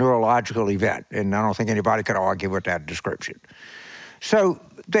significant neurological event, and I don't think anybody could argue with that description. So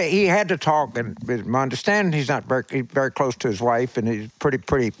he had to talk, and with my understanding, he's not very close to his wife, and he's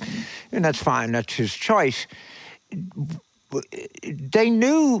pretty, and that's fine. That's his choice. They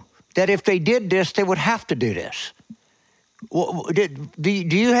knew that if they did this, they would have to do this. Do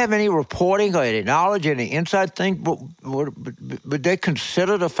you have any reporting or any knowledge, any inside thing? Would they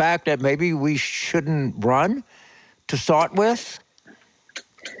consider the fact that maybe we shouldn't run to start with?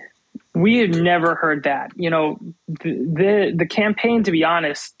 We had never heard that. The campaign, to be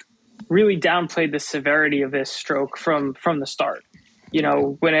honest, really downplayed the severity of this stroke from the start.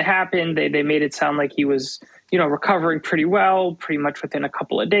 When it happened, they made it sound like he was, recovering pretty well, pretty much within a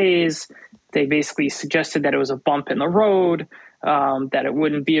couple of days. They basically suggested that it was a bump in the road, that it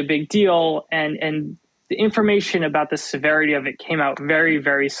wouldn't be a big deal. And the information about the severity of it came out very,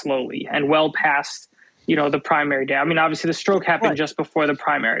 very slowly and well past, the primary day. I mean, obviously the stroke happened just before the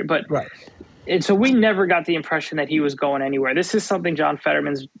primary, but and so we never got the impression that he was going anywhere. This is something John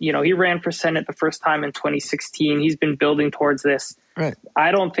Fetterman's, he ran for Senate the first time in 2016. He's been building towards this. Right.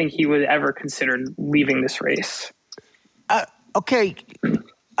 I don't think he would ever consider leaving this race. Okay.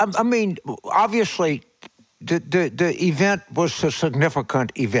 I mean, obviously, the event was a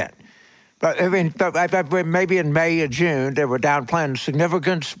significant event. But I mean, maybe in May or June they were downplaying the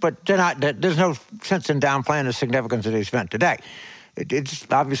significance, but they're not. There's no sense in downplaying the significance of this event today. It's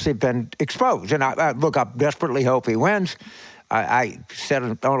obviously been exposed, and I desperately hope he wins. I said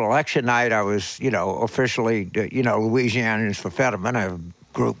on election night I was, officially, Louisianians for Fetterman, a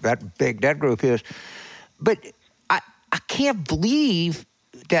group that big that group is, but I can't believe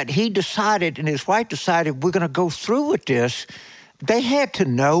that he decided and his wife decided we're going to go through with this. They had to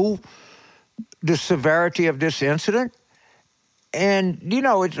know the severity of this incident. And,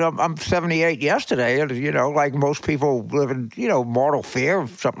 I'm 78 yesterday, like most people live in, mortal fear of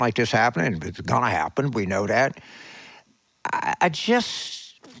something like this happening. It's going to happen. We know that. I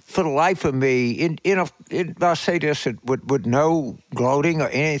just, for the life of me, I'll say this with no gloating or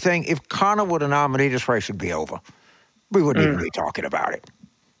anything, if Connor were the nominee, this race would be over. We wouldn't even be talking about it.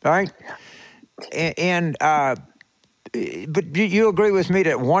 All right? But you agree with me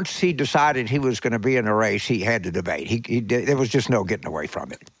that once he decided he was going to be in the race, he had to debate. There was just no getting away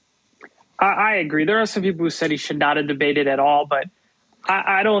from it. I agree. There are some people who said he should not have debated at all, but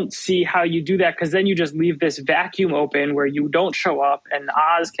I don't see how you do that, because then you just leave this vacuum open where you don't show up, and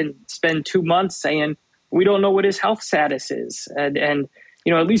Oz can spend 2 months saying, we don't know what his health status is. And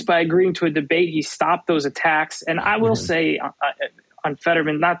at least by agreeing to a debate, he stopped those attacks. And I will say on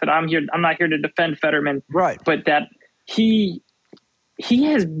Fetterman, not that I'm not here to defend Fetterman, right, but that he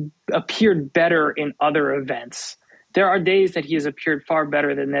has appeared better in other events. There are days that he has appeared far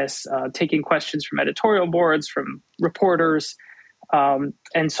better than this, taking questions from editorial boards, from reporters. And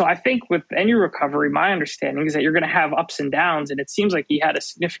so I think with any recovery, my understanding is that you're going to have ups and downs. And it seems like he had a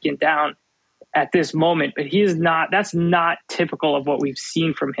significant down at this moment, but that's not typical of what we've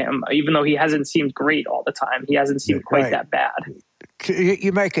seen from him, even though he hasn't seemed great all the time. He hasn't seemed quite that bad.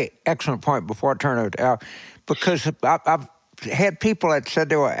 You make an excellent point before I turn it over to Al, because I've had people that said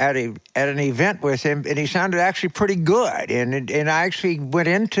they were at an event with him, and he sounded actually pretty good. And I actually went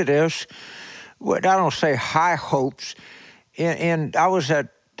into this with, I don't say high hopes, and I was at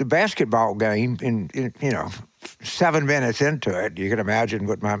the basketball game, and 7 minutes into it, you can imagine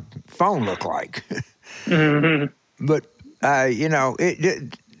what my phone looked like. Mm-hmm. But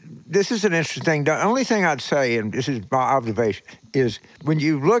this is an interesting thing. The only thing I'd say, and this is my observation, is when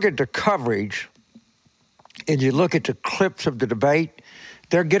you look at the coverage and you look at the clips of the debate,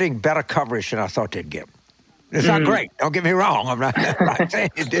 they're getting better coverage than I thought they'd get. It's not great. Don't get me wrong. I'm not saying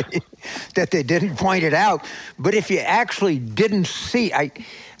that they didn't point it out. But if you actually didn't see,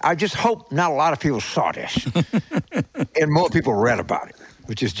 I just hope not a lot of people saw this and more people read about it,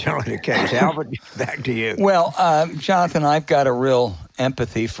 which is generally the case. Albert, back to you. Well, Jonathan, I've got a real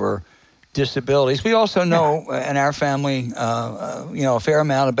empathy for disabilities. We also know in our family, a fair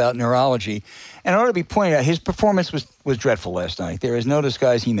amount about neurology. And it ought to be pointed out, his performance was dreadful last night. There is no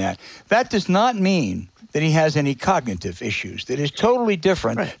disguising that. That does not mean that he has any cognitive issues. That is totally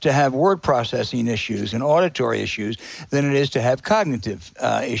different to have word processing issues and auditory issues than it is to have cognitive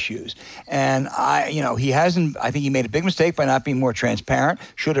issues. And he hasn't. I think he made a big mistake by not being more transparent.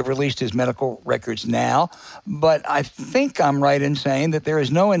 Should have released his medical records now. But I think I'm right in saying that there is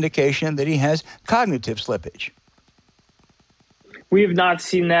no indication that he has cognitive slippage. We have not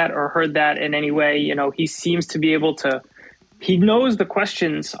seen that or heard that in any way. He seems to be able to. He knows the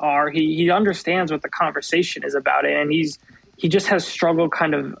questions are. He understands what the conversation is about, and he just has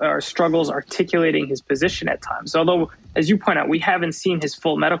struggles articulating his position at times. Although, as you point out, we haven't seen his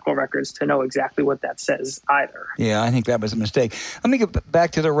full medical records to know exactly what that says either. Yeah, I think that was a mistake. Let me get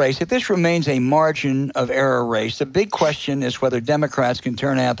back to the race. If this remains a margin of error race, the big question is whether Democrats can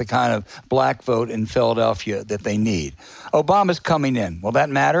turn out the kind of black vote in Philadelphia that they need. Obama's coming in. Will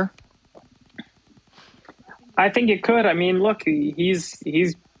that matter? I think it could. I mean, look, he's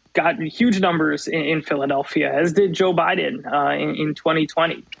got huge numbers in Philadelphia, as did Joe Biden in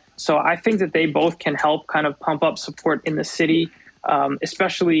 2020. So I think that they both can help kind of pump up support in the city,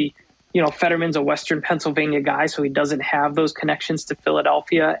 especially, Fetterman's a Western Pennsylvania guy, so he doesn't have those connections to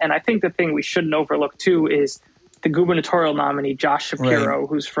Philadelphia. And I think the thing we shouldn't overlook, too, is the gubernatorial nominee, Josh Shapiro,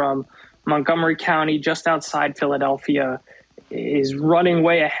 who's from Montgomery County, just outside Philadelphia, is running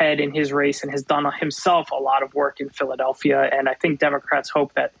way ahead in his race and has done himself a lot of work in Philadelphia. And I think Democrats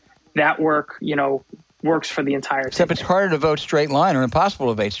hope that work, works for the entire Except ticket. it's harder to vote straight line or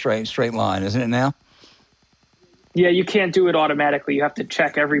impossible to vote straight line, isn't it now? Yeah, you can't do it automatically. You have to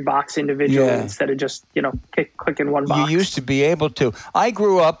check every box individually instead of just, clicking one box. You used to be able to. I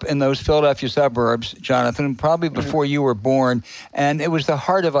grew up in those Philadelphia suburbs, Jonathan, probably before you were born, and it was the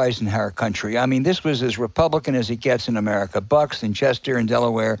heart of Eisenhower country. I mean, this was as Republican as it gets in America. Bucks and Chester and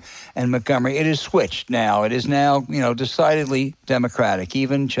Delaware and Montgomery. It is switched now. It is now, decidedly Democratic,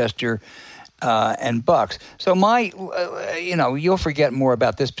 even Chester and Bucks. So you'll forget more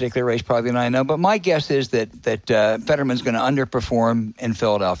about this particular race probably than I know, but my guess is that Fetterman's going to underperform in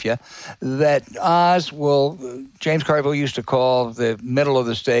Philadelphia, that Oz James Carville used to call the middle of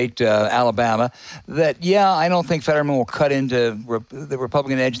the state, Alabama, that, I don't think Fetterman will cut into the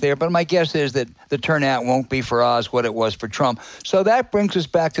Republican edge there, but my guess is that the turnout won't be for Oz what it was for Trump. So that brings us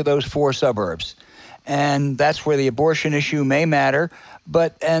back to those four suburbs. And that's where the abortion issue may matter.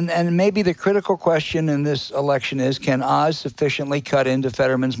 But and maybe the critical question in this election is, can Oz sufficiently cut into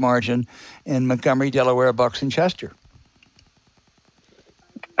Fetterman's margin in Montgomery, Delaware, Bucks, and Chester?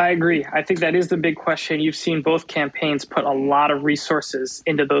 I agree. I think that is the big question. You've seen both campaigns put a lot of resources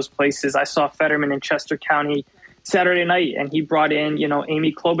into those places. I saw Fetterman in Chester County Saturday night, and he brought in,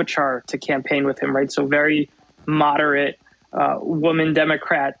 Amy Klobuchar to campaign with him, right? So very moderate woman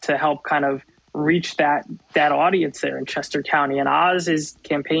Democrat to help kind of reach that audience there in Chester County. And Oz is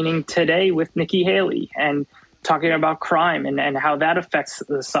campaigning today with Nikki Haley and talking about crime and how that affects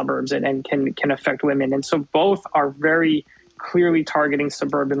the suburbs and can affect women. And so both are very clearly targeting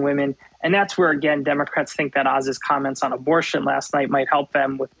suburban women. And that's where, again, Democrats think that Oz's comments on abortion last night might help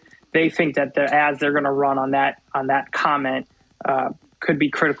them with. They think that the ads they're going to run on that comment could be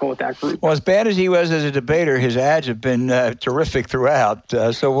critical with that group. Well, as bad as he was as a debater, his ads have been terrific throughout.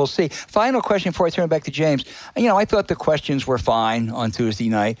 So we'll see. Final question before I turn it back to James. I thought the questions were fine on Tuesday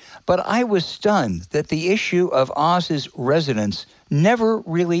night, but I was stunned that the issue of Oz's residence never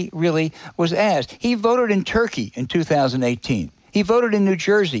really was asked. He voted in Turkey in 2018. He voted in New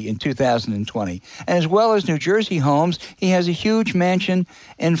Jersey in 2020. And as well as New Jersey homes, he has a huge mansion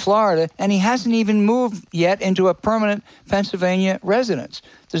in Florida, and he hasn't even moved yet into a permanent Pennsylvania residence.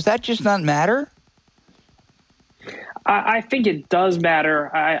 Does that just not matter? I think it does matter.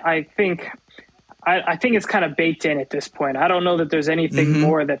 I think it's kind of baked in at this point. I don't know that there's anything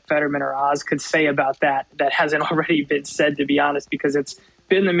more that Fetterman or Oz could say about that hasn't already been said, to be honest, because it's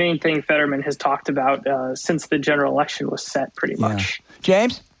been the main thing Fetterman has talked about since the general election was set, pretty much.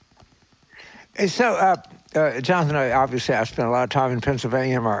 James? So, Jonathan, obviously I spent a lot of time in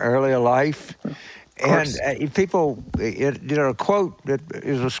Pennsylvania in my earlier life. And people, a quote that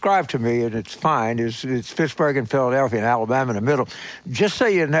is ascribed to me, and it's fine, is it's Pittsburgh and Philadelphia and Alabama in the middle. Just so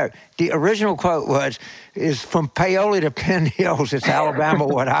you know, the original quote is from Paoli to Penn Hills, it's Alabama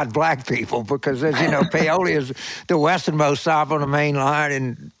without black people, because as you know, Paoli is the westernmost stop on the main line,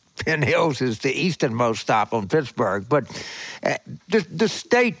 and Penn Hills is the easternmost stop on Pittsburgh. But the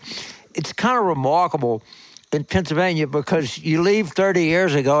state, it's kind of remarkable in Pennsylvania, because you leave 30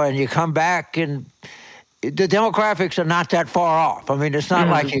 years ago and you come back and the demographics are not that far off. I mean, it's not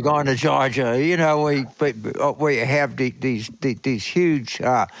like you're going to Georgia, where you have these huge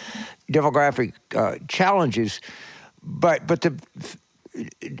demographic challenges. But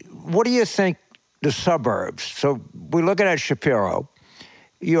what do you think the suburbs? So we're looking at Shapiro.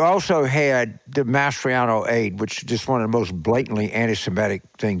 You also had the Mastriano aid, which is just one of the most blatantly anti-Semitic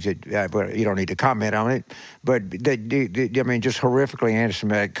things that you don't need to comment on it, but just horrifically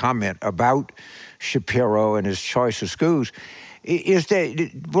anti-Semitic comment about Shapiro and his choice of schools.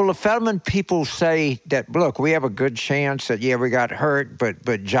 Will the Fetterman people say that, look, we have a good chance that, we got hurt,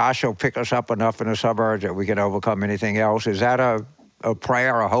 but Josh will pick us up enough in the suburbs that we can overcome anything else? Is that a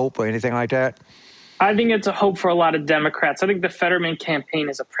prayer, a hope, or anything like that? I think it's a hope for a lot of Democrats. I think the Fetterman campaign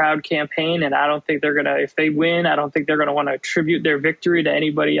is a proud campaign, and I don't think they're going to, if they win, I don't think they're going to want to attribute their victory to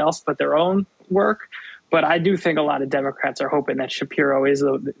anybody else but their own work. But I do think a lot of Democrats are hoping that Shapiro is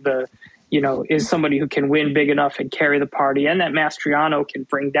is somebody who can win big enough and carry the party, and that Mastriano can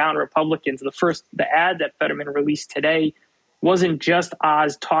bring down Republicans. The ad that Fetterman released today wasn't just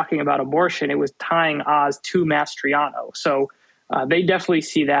Oz talking about abortion; it was tying Oz to Mastriano. So they definitely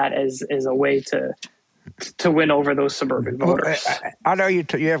see that as a way to win over those suburban voters. I know you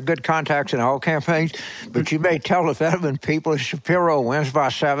have good contacts in all campaigns, but you may tell the Fetterman people if Shapiro wins by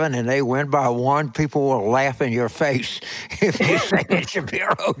 7 and they win by 1, people will laugh in your face if you say that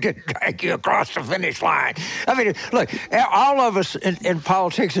Shapiro didn't drag you across the finish line. I mean, look, all of us in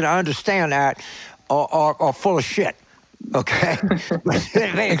politics, and I understand that, are full of shit, okay?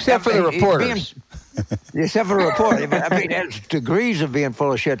 Except for the reporters. Except for the reporter. I mean, there's degrees of being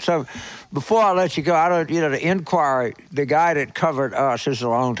full of shit. So before I let you go, the Inquiry, the guy that covered us, this is a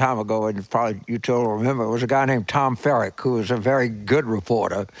long time ago, and probably you two will remember, was a guy named Tom Ferrick, who was a very good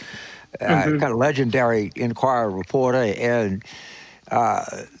reporter, kind of legendary Inquiry reporter, and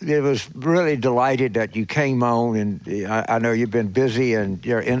it was really delighted that you came on, and I know you've been busy, and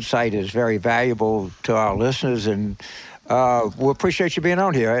your insight is very valuable to our listeners, and we appreciate you being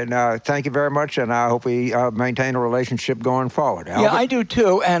on here, and thank you very much, and I hope we maintain a relationship going forward. Albert? Yeah, I do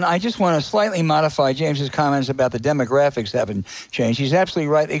too, and I just want to slightly modify James's comments about the demographics haven't changed. He's absolutely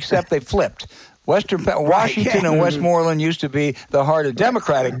right, except they flipped. Washington and Westmoreland used to be the heart of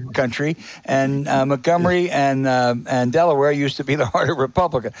Democratic country, and Montgomery and Delaware used to be the heart of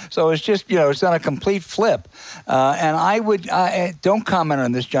Republican. So it's just, it's on a complete flip. And I would, don't comment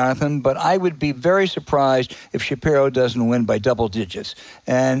on this, Jonathan, but I would be very surprised if Shapiro doesn't win by double digits.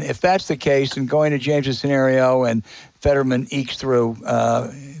 And if that's the case, and going to James's scenario and Fetterman ekes through,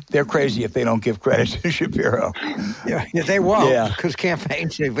 they're crazy if they don't give credit to Shapiro. Yeah, they won't, because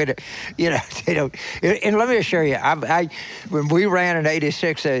campaigns, they don't. And let me assure you, when we ran in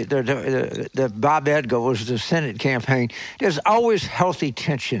 '86, the Bob Edgar was the Senate campaign. There's always healthy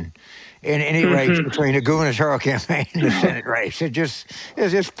tension in any race between the gubernatorial campaign and the Senate race. It's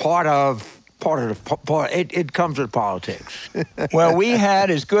just part of. It comes with politics. Well, we had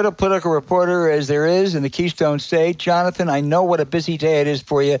as good a political reporter as there is in the Keystone State. Jonathan, I know what a busy day it is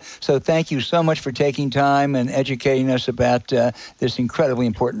for you, so thank you so much for taking time and educating us about this incredibly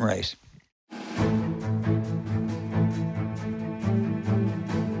important race.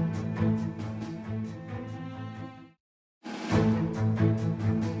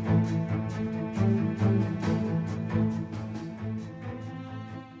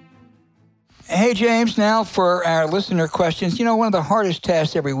 Hey, James, now for our listener questions. One of the hardest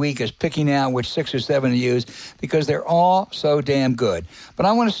tasks every week is picking out which 6 or 7 to use because they're all so damn good. But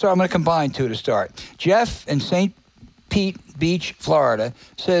I'm going to combine 2 to start. Jeff in St. Pete Beach, Florida,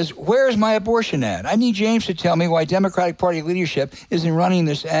 says, where's my abortion ad? I need James to tell me why Democratic Party leadership isn't running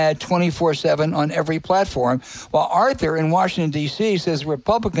this ad 24/7 on every platform, while Arthur in Washington, D.C. says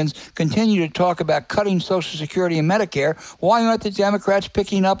Republicans continue to talk about cutting Social Security and Medicare. Why aren't the Democrats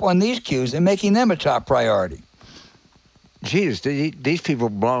picking up on these cues and making them a top priority? Geez, these people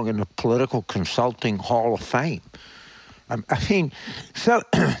belong in the Political Consulting Hall of Fame. I mean, so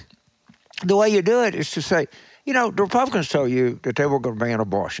the way you do it is to say, the Republicans told you that they were going to ban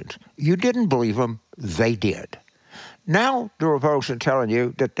abortions. You didn't believe them. They did. Now the Republicans are telling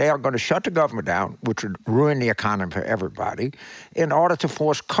you that they are going to shut the government down, which would ruin the economy for everybody, in order to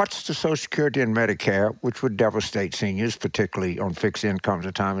force cuts to Social Security and Medicare, which would devastate seniors, particularly on fixed incomes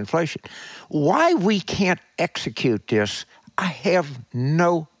at time of inflation. Why we can't execute this, I have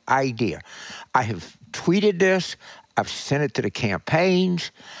no idea. I have tweeted this. I've sent it to the campaigns.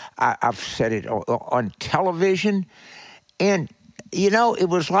 I've said it on television. And, it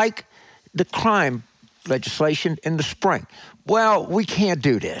was like the crime legislation in the spring. Well, we can't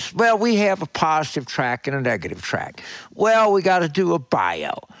do this. Well, we have a positive track and a negative track. Well, we got to do a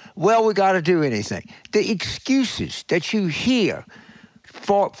bio. Well, we got to do anything. The excuses that you hear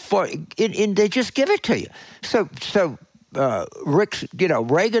and they just give it to you. So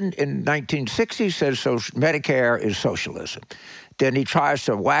Reagan in 1960 says Medicare is socialism. Then he tries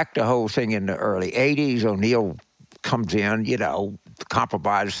to whack the whole thing in the early 80s. O'Neill comes in,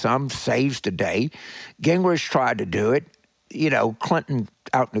 compromises some, saves the day. Gingrich tried to do it. Clinton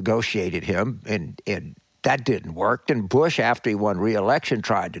out-negotiated him and That didn't work. Then Bush, after he won re-election,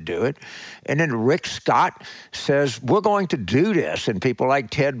 tried to do it. And then Rick Scott says, we're going to do this. And people like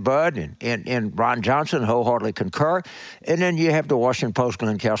Ted Budd and Ron Johnson wholeheartedly concur. And then you have the Washington Post,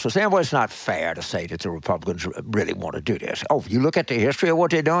 Glenn Kessler, saying, well, it's not fair to say that the Republicans really want to do this. Oh, you look at the history of what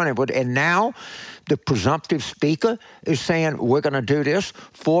they're doing. And now the presumptive speaker is saying, we're going to do this.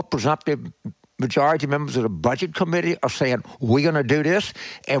 4 presumptive majority members of the budget committee are saying, we're going to do this,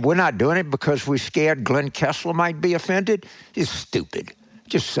 and we're not doing it because we're scared Glenn Kessler might be offended. It's stupid.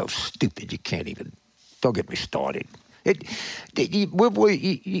 Just so stupid you can't even, don't get me started.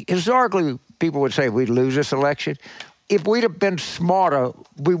 Historically, people would say we'd lose this election. If we'd have been smarter,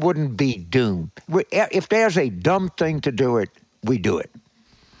 we wouldn't be doomed. If there's a dumb thing to do it, we do it.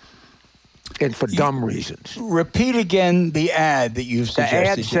 And for dumb reasons. Repeat again the ad that you've suggested. The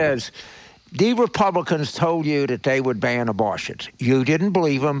ad says, the Republicans told you that they would ban abortions. You didn't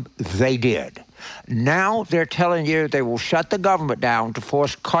believe them. They did. Now they're telling you they will shut the government down to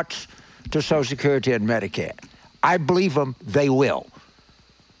force cuts to Social Security and Medicare. I believe them. They will.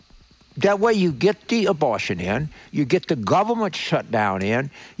 That way you get the abortion in, you get the government shut down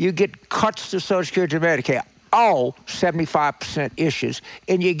in, you get cuts to Social Security and Medicare, all 75% issues,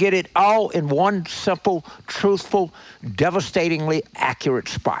 and you get it all in one simple, truthful, devastatingly accurate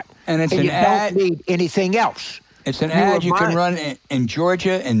spot. And it's and an you ad. Don't need anything else. It's an ad you can run in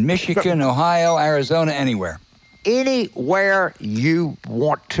Georgia, in Michigan, Ohio, Arizona, anywhere. Anywhere you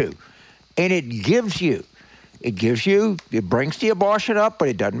want to. And it brings the abortion up, but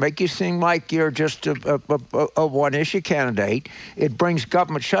it doesn't make you seem like you're just a one-issue candidate. It brings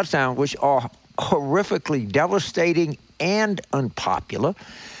government shutdown, which are horrifically devastating and unpopular.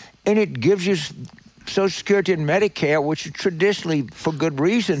 And it gives you Social Security and Medicare, which is traditionally, for good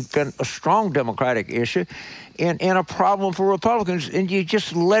reason, been a strong Democratic issue and a problem for Republicans, and you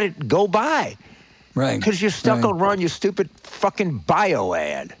just let it go by. Right. Because you're stuck on run your stupid fucking bio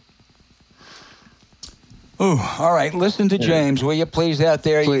ad. Ooh, all right. Listen to James, will you please, out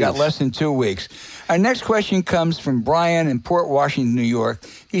there? Please. You got less than 2 weeks. Our next question comes from Brian in Port Washington, New York.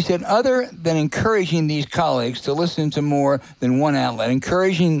 He said, other than encouraging these colleagues to listen to more than one outlet,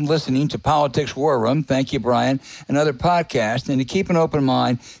 encouraging listening to Politics War Room, thank you, Brian, and other podcasts, and to keep an open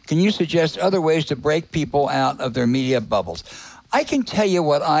mind, can you suggest other ways to break people out of their media bubbles? I can tell you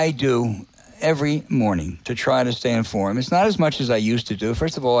what I do every morning to try to stay informed. It's not as much as I used to do.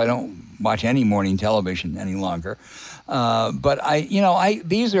 First of all, I don't watch any morning television any longer. But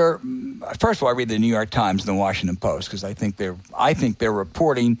these are, first of all, I read the New York Times and the Washington Post because I think their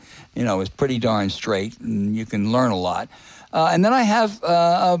reporting, is pretty darn straight and you can learn a lot. And then I have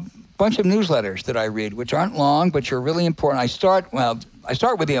a bunch of newsletters that I read, which aren't long, but are really important. I start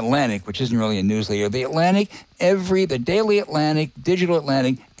with The Atlantic, which isn't really a newsletter. The Atlantic, the Daily Atlantic, Digital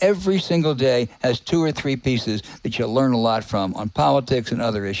Atlantic, every single day has 2 or 3 pieces that you'll learn a lot from on politics and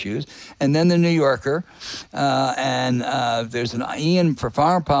other issues. And then The New Yorker, and there's an Ian for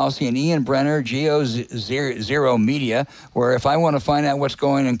Foreign Policy, and Ian Brenner, Geo Zero Media, where if I want to find out what's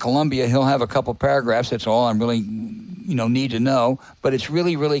going on in Colombia, he'll have a couple paragraphs. That's all I'm really need to know, but it's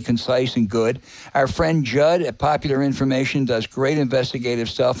really, really concise and good. Our friend Judd at Popular Information does great investigative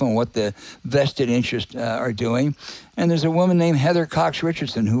stuff on what the vested interests are doing. And there's a woman named Heather Cox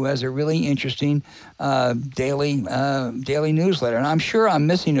Richardson who has a really interesting daily newsletter. And I'm sure I'm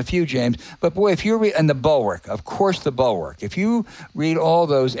missing a few, James, but boy, if you read, and the Bulwark, of course, the Bulwark, if you read all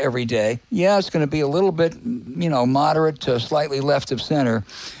those every day, it's going to be a little bit, moderate to slightly left of center.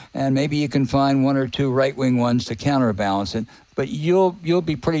 And maybe you can find 1 or 2 right-wing ones to counterbalance it, but you'll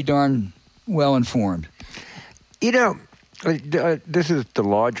be pretty darn well informed. This is the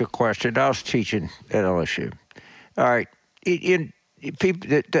larger question. I was teaching at LSU. All right,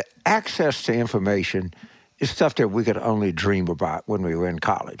 the access to information is stuff that we could only dream about when we were in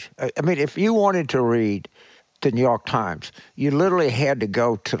college. I mean, if you wanted to read the New York Times, you literally had to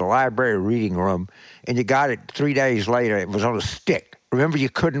go to the library reading room, and you got it 3 days later. It was on a stick. Remember, you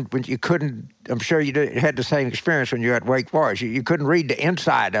couldn't, I'm sure you had the same experience when you were at Wake Forest. You couldn't read the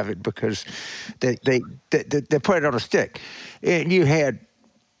inside of it because they put it on a stick. And you had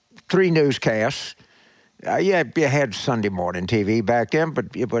 3 newscasts. You had Sunday morning TV back then, but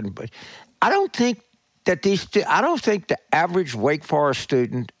it wasn't. But I don't think the average Wake Forest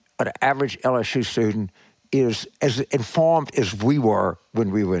student or the average LSU student is as informed as we were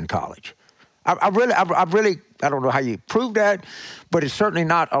when we were in college. I really, I don't know how you prove that, but it's certainly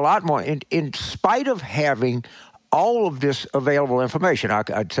not a lot more. In spite of having all of this available information,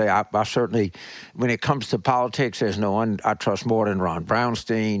 I'd say I certainly, when it comes to politics, there's no one I trust more than Ron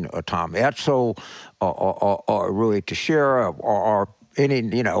Brownstein or Tom Etzel or Rui Teixeira or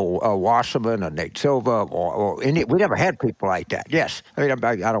Wasserman or Nate Silva or any. We never had people like that. Yes, I mean,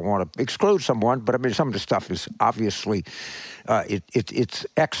 I don't want to exclude someone, but I mean, some of the stuff is obviously it's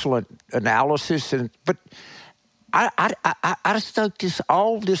excellent analysis, but I just think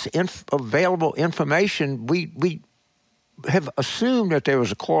all this available information, we have assumed that there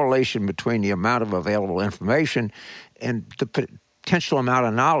was a correlation between the amount of available information and the potential amount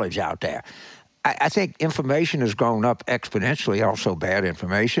of knowledge out there. I think information has grown up exponentially, also bad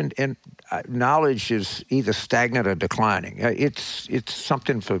information, and knowledge is either stagnant or declining. It's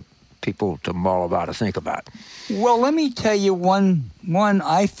something for people to mull about or think about. Well, let me tell you one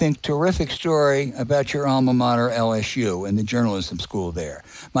I think terrific story about your alma mater, LSU, and the journalism school there.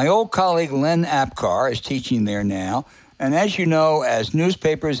 My old colleague Len Apcar is teaching there now. And as you know, as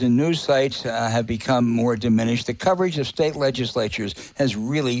newspapers and news sites have become more diminished, the coverage of state legislatures has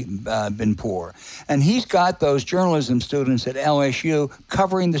really been poor. And he's got those journalism students at LSU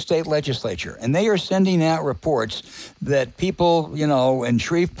covering the state legislature. And they are sending out reports that people, in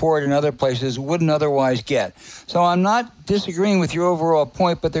Shreveport and other places wouldn't otherwise get. So I'm not disagreeing with your overall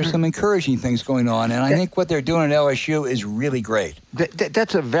point, but there's some encouraging things going on. And I think what they're doing at LSU is really great.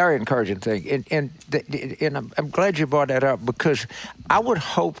 That's a very encouraging thing. And I'm glad you brought that up, because I would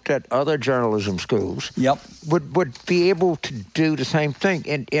hope that other journalism schools would be able to do the same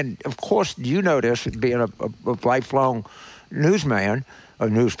thing. And of course, you know this, being a lifelong newsman, a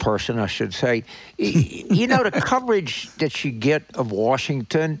news person, I should say. The coverage that you get of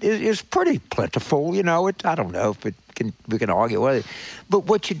Washington is pretty plentiful. I don't know if we can argue with it. But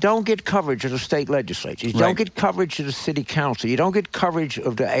what you don't get coverage of the state legislature. You don't get coverage of the city council. You don't get coverage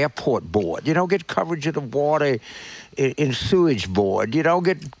of the airport board. You don't get coverage of the water and sewage board. You don't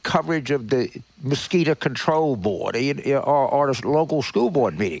get coverage of the mosquito control board or the local school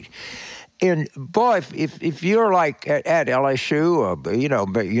board meetings. And boy, if you're like at LSU or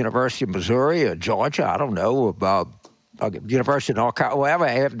University of Missouri or Georgia, I don't know, about University of North Carolina, wherever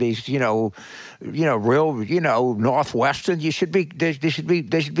have these real Northwestern, they should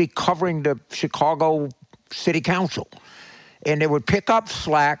be covering the Chicago City Council, and they would pick up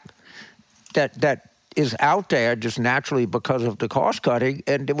slack that is out there just naturally because of the cost cutting,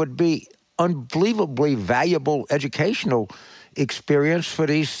 and it would be unbelievably valuable educational experience for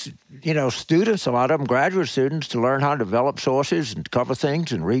these, students, a lot of them graduate students, to learn how to develop sources and cover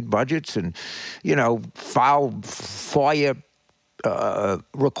things and read budgets and, file FOIA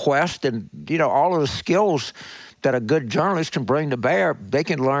requests and, all of the skills that a good journalist can bring to bear. They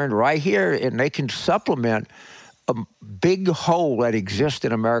can learn right here, and they can supplement a big hole that exists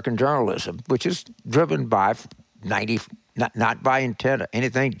in American journalism, which is driven by not by intent or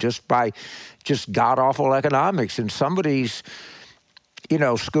anything, just by god-awful economics. And some of these,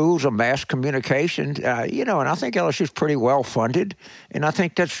 schools of mass communication, and I think LSU is pretty well funded. And I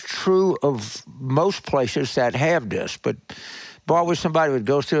think that's true of most places that have this. But boy, wish somebody would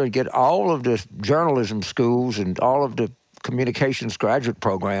go through and get all of the journalism schools and all of the communications graduate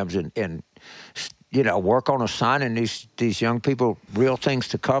programs and work on assigning these young people real things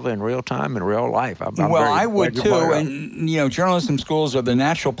to cover in real time in real life. I would too. And journalism schools are the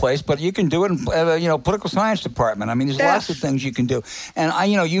natural place, but you can do it in political science department. I mean, there's lots of things you can do. And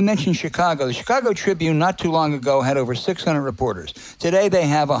you mentioned Chicago. The Chicago Tribune not too long ago had over 600 reporters. Today they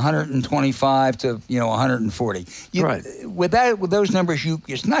have 125 to 140. Right. With those numbers,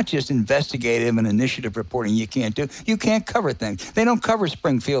 it's not just investigative and initiative reporting you can't do. You can't cover things. They don't cover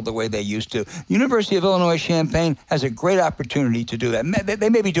Springfield the way they used to. University of Illinois Champaign has a great opportunity to do that. They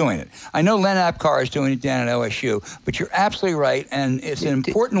may be doing it. I know Len Apcar is doing it down at LSU, but you're absolutely right, and it's an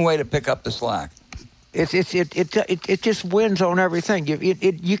important way to pick up the slack. It just wins on everything.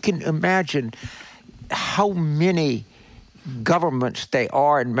 You can imagine how many governments they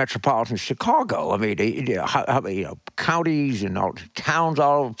are in metropolitan Chicago. I mean, counties and all, towns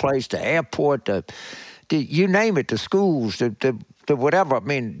all over the place, the airport, you name it, the schools, the whatever. I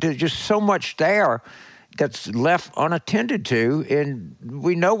mean, there's just so much there that's left unattended to, and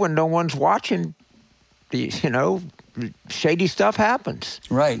we know when no one's watching, shady stuff happens.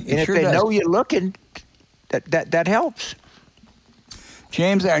 Right. And if they know you're looking, that helps.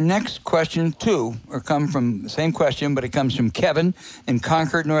 James, our next question, come from the same question, but it comes from Kevin in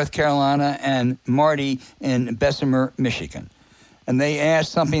Concord, North Carolina, and Marty in Bessemer, Michigan. And they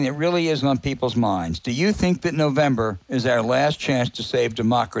asked something that really is on people's minds. Do you think that November is our last chance to save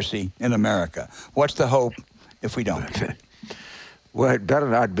democracy in America? What's the hope if we don't? Well, it better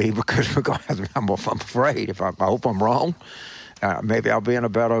not be, because we're going to have, I'm afraid. I hope I'm wrong. Maybe I'll be in a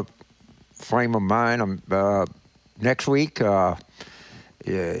better frame of mind next week. But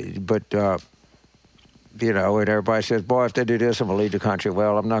and everybody says, boy, if they do this, I'm going to leave the country.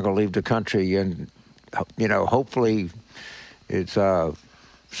 Well, I'm not going to leave the country. And, hopefully it's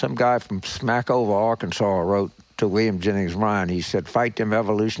some guy from Smackover, Arkansas wrote to William Jennings Bryan. He said, fight them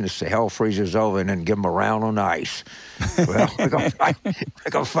evolutionists till hell freezes over and then give them a round on ice. Well, we're going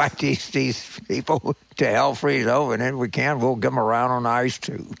to fight these people till hell freezes over, and then we'll give them a round on ice,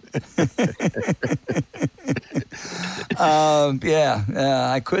 too.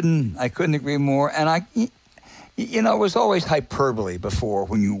 I couldn't agree more. And it was always hyperbole before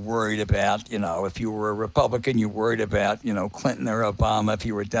when you worried about, if you were a Republican, you worried about, Clinton or Obama. If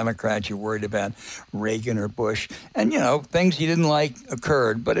you were a Democrat, you worried about Reagan or Bush. And, things you didn't like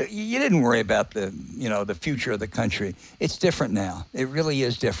occurred, but you didn't worry about the future of the country. It's different now. It really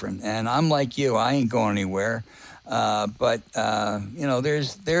is different. And I'm like you. I ain't going anywhere. But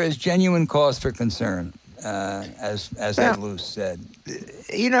there is genuine cause for concern, as Luce said.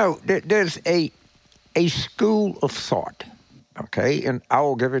 There's a school of thought, okay? And I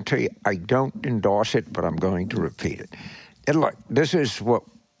will give it to you. I don't endorse it, but I'm going to repeat it. And look, this is what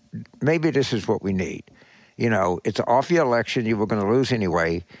we need. It's an off-year election. You were going to lose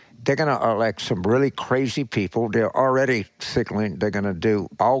anyway. They're going to elect some really crazy people. They're already signaling they're going to do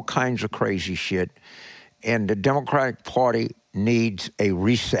all kinds of crazy shit. And the Democratic Party needs a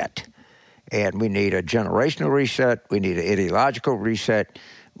reset. And we need a generational reset. We need an ideological reset.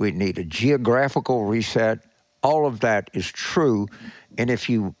 We need a geographical reset. All of that is true. And if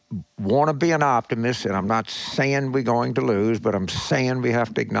you want to be an optimist, and I'm not saying we're going to lose, but I'm saying we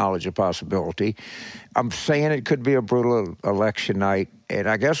have to acknowledge a possibility. I'm saying it could be a brutal election night. And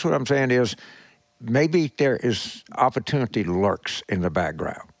I guess what I'm saying is maybe there is opportunity lurks in the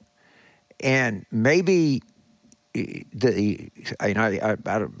background. And maybe I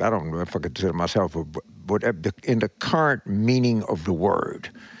don't know if I consider myself in the current meaning of the word.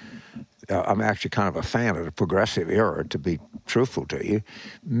 I'm actually kind of a fan of the progressive era, to be truthful to you.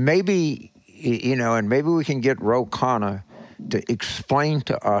 Maybe, and maybe we can get Ro Khanna to explain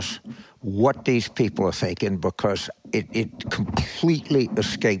to us what these people are thinking, because it completely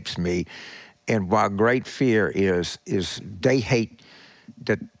escapes me. And my great fear is they hate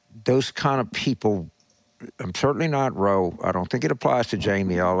that those kind of people. I'm certainly not Ro. I don't think it applies to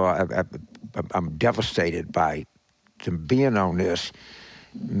Jamie, although I'm devastated by them being on this.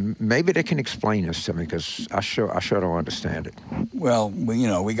 Maybe they can explain this to me, because I sure don't understand it. Well,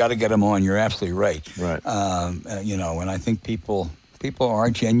 we got to get them on. You're absolutely right. Right. And I think people are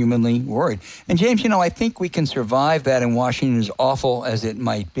genuinely worried. And James, I think we can survive that in Washington, as awful as it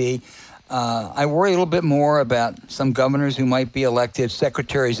might be. I worry a little bit more about some governors who might be elected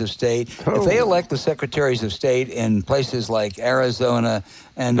secretaries of state. Oh. If they elect the secretaries of state in places like Arizona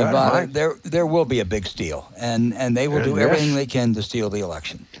and Nevada, there will be a big steal, and they will do everything they can to steal the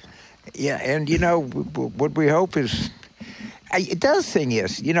election. Yeah, and what we hope is, the other thing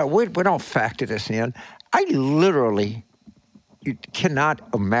is, we don't factor this in. I literally cannot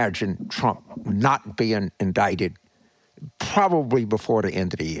imagine Trump not being indicted probably before the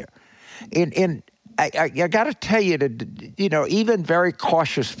end of the year. And I got to tell you that, even very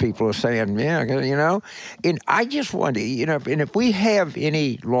cautious people are saying, and I just wonder, and if we have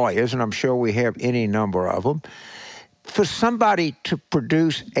any lawyers, and I'm sure we have any number of them, for somebody to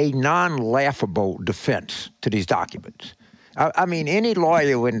produce a non-laughable defense to these documents. I mean, any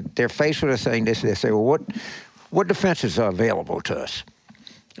lawyer, when they're faced with a thing, they say, well, what defenses are available to us?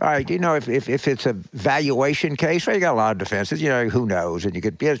 All right, if it's a valuation case, well, you got a lot of defenses. Who knows? And you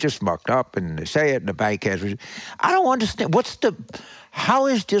could, it's just mucked up, and they say it, and the bank has. I don't understand. How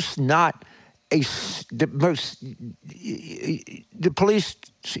is this not the police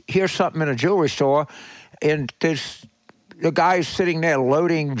hear something in a jewelry store, and the guy's sitting there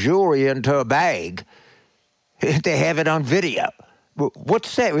loading jewelry into a bag. They have it on video.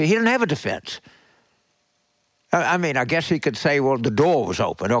 What's that? He didn't have a defense. I mean, I guess he could say, well, the door was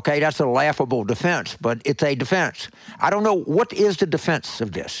open. Okay, that's a laughable defense, but it's a defense. I don't know, what is the defense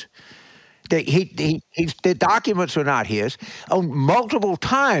of this? The documents are not his. On multiple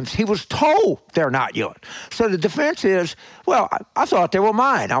times, he was told they're not yours. So the defense is, well, I thought they were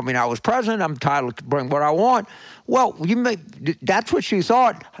mine. I mean, I was president. I'm entitled to bring what I want. Well, that's what you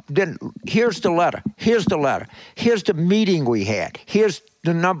thought. Then here's the letter. Here's the letter. Here's the meeting we had. Here's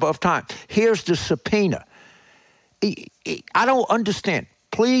the number of times. Here's the subpoena. I don't understand.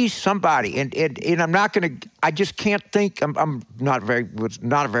 Please, somebody, and I'm not going to. I just can't think. I'm not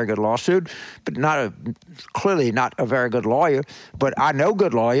not a very good lawsuit, but clearly not a very good lawyer. But I know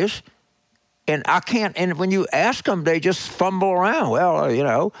good lawyers, and I can't. And when you ask them, they just fumble around.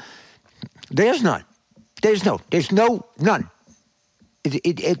 Well, there's none. There's none.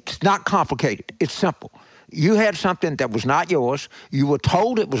 It's not complicated. It's simple. You had something that was not yours. You were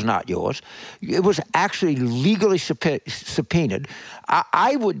told it was not yours. It was actually legally subpoenaed.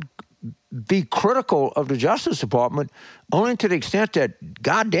 I would be critical of the Justice Department only to the extent that,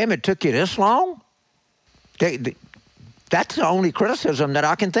 God damn, it took you this long? That's the only criticism that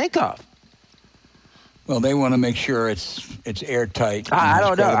I can think of. Well, they want to make sure it's airtight. I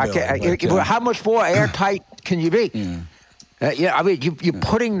don't know. How much more airtight can you be? Yeah. I mean, you're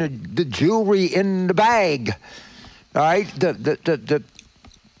putting the jewelry in the bag, all right? The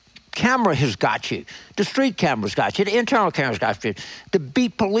camera has got you. The street camera's got you. The internal camera's got you. The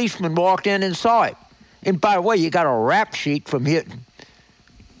beat policeman walked in and saw it. And by the way, you got a rap sheet from here,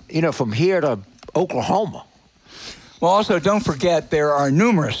 from here to Oklahoma. Well, also, don't forget there are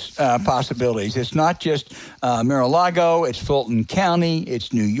numerous possibilities. It's not just Mar-a-Lago. It's Fulton County.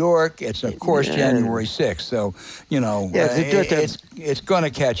 It's New York. It's, of course, January 6th. So, it's going to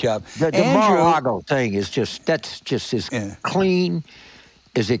catch up. The Mar-a-Lago thing is just as clean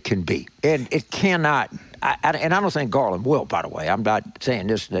as it can be. And it cannot, and I don't think Garland will, by the way. I'm not saying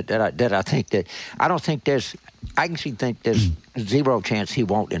this, that I think that, I don't think I actually think there's zero chance he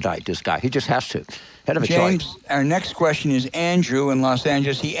won't indict this guy. He just has to. James, our next question is Andrew in Los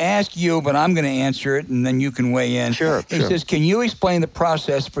Angeles. He asked you, but I'm going to answer it, and then you can weigh in. Sure. He says, can you explain the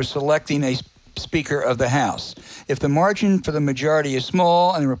process for selecting a Speaker of the House? If the margin for the majority is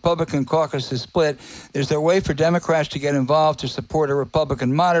small and the Republican caucus is split, is there a way for Democrats to get involved to support a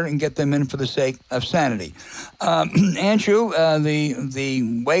Republican moderate and get them in for the sake of sanity? Andrew,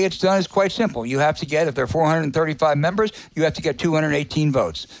 the way it's done is quite simple. You have to get, if there are 435 members, you have to get 218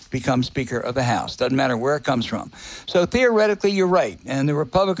 votes to become Speaker of the House. Doesn't matter where it comes from. So theoretically, you're right. And the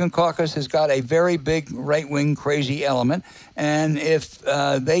Republican caucus has got a very big right-wing crazy element. And if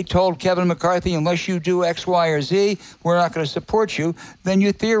they told Kevin McCarthy, unless you do X, Y, or Z, we're not going to support you, then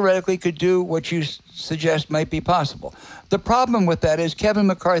you theoretically could do what you suggest might be possible. The problem with that is Kevin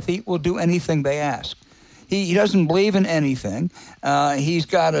McCarthy will do anything they ask. He doesn't believe in anything. He's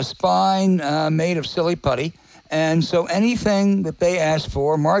got a spine made of silly putty. And so anything that they ask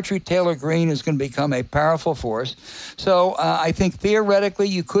for, Marjorie Taylor Greene is going to become a powerful force. So I think theoretically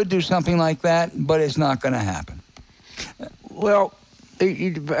you could do something like that, but it's not going to happen. Well,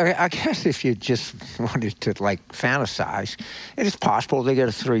 I guess if you just wanted to fantasize, it is possible they get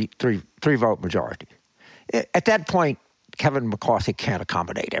a three vote majority. At that point, Kevin McCarthy can't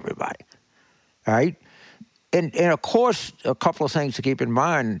accommodate everybody, all right? And of course, a couple of things to keep in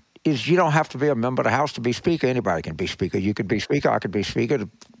mind is you don't have to be a member of the House to be Speaker. Anybody can be Speaker. You could be Speaker. I could be Speaker. The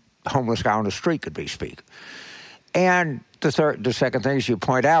homeless guy on the street could be Speaker. And the second thing is you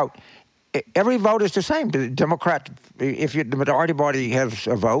point out, every vote is the same. The Democrat, if the majority party has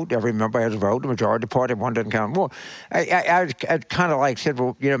a vote, every member has a vote. The majority party one doesn't count more. I kind of said,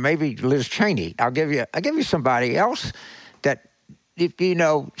 well, maybe Liz Cheney. I'll give you somebody else that,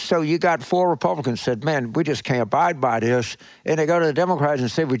 so you got 4 Republicans said, man, we just can't abide by this, and they go to the Democrats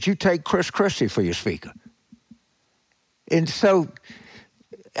and say, would you take Chris Christie for your Speaker? And so,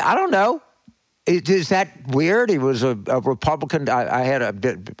 I don't know. Is that weird? He was a Republican. I had a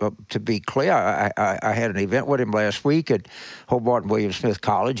bit, to be clear, I had an event with him last week at Hobart and William Smith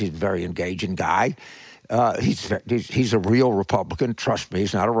College. He's a very engaging guy. He's a real Republican. Trust me,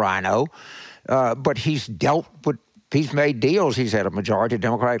 he's not a rhino. But he's made deals. He's had a majority of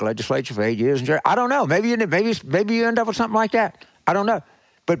Democratic legislature for 8 years. I don't know. Maybe you end up with something like that. I don't know.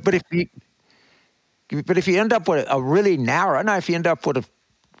 But if you end up with a really narrow, if you end up with a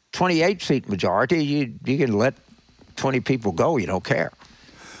 28-seat majority, you can let 20 people go. You don't care.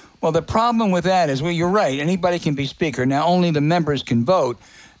 Well, the problem with that is, you're right. Anybody can be Speaker. Now, only the members can vote.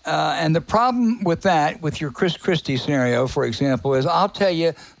 And the problem with that, with your Chris Christie scenario, for example, is I'll tell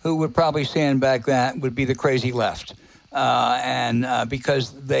you who would probably sandbag that would be the crazy left.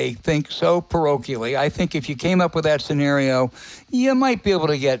 Because they think so parochially. I think if you came up with that scenario, you might be able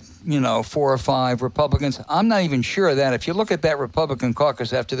to get, 4 or 5 Republicans. I'm not even sure of that. If you look at that Republican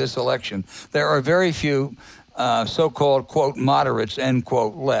caucus after this election, there are very few so-called, quote, moderates, end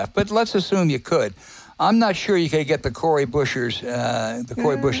quote, left. But let's assume you could. I'm not sure you could get the Cory Bushes to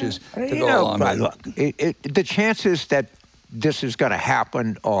go along with. Look, the chances that this is going to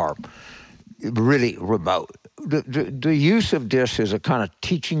happen are really remote. The use of this as a kind of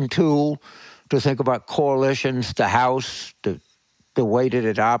teaching tool to think about coalitions, the House, the way that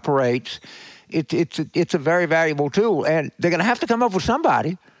it operates, it's a very valuable tool, and they're going to have to come up with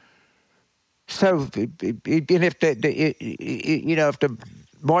somebody. So, if the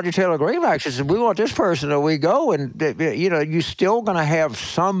Marjorie Taylor Greene actually says we want this person, or we go, and you're still going to have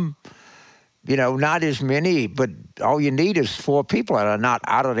some. Not as many, but all you need is 4 people that are not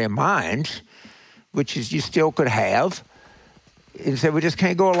out of their minds. which is you still could have, and say we just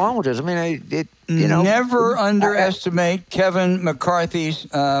can't go along with this. I mean, never underestimate Kevin McCarthy's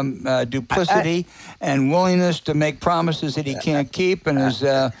duplicity and willingness to make promises that he can't keep. And as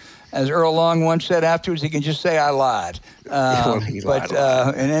Earl Long once said afterwards, he can just say, "I lied."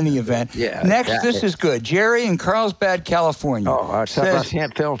 In any event, next, this is good. Jerry in Carlsbad, California. Oh, says,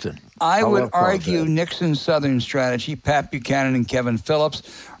 Camp Felton. I would argue Nixon's Southern strategy, Pat Buchanan and Kevin Phillips,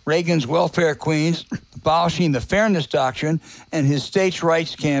 Reagan's welfare queens, abolishing the Fairness Doctrine, and his states'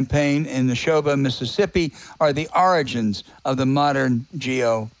 rights campaign in Neshoba, Mississippi, are the origins of the modern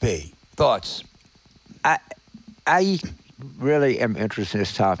GOP. Thoughts? I really am interested in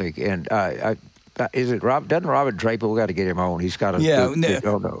this topic, and is it Rob? Doesn't Robert Draper? We got to get him on. He's got to. We're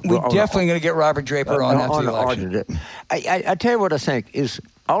definitely going to get Robert Draper on after the election. I tell you what I think is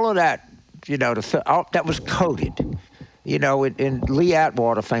all of that. That was coded. And Lee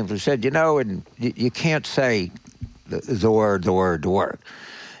Atwater famously said, and you can't say the word.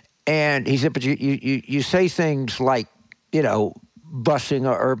 And he said, but you say things like, busting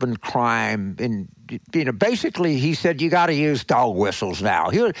of urban crime, and basically he said you got to use dog whistles now.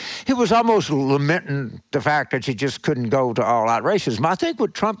 He was almost lamenting the fact that you just couldn't go to all-out racism. I think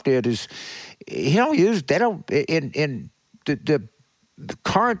what Trump did is the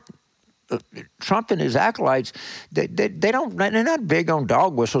current Trump and his acolytes, they're not big on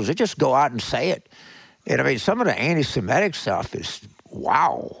dog whistles. They just go out and say it. And I mean, some of the anti-Semitic stuff is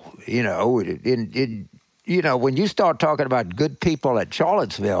wow. When you start talking about good people at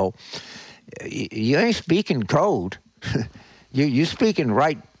Charlottesville, you ain't speaking code. You speaking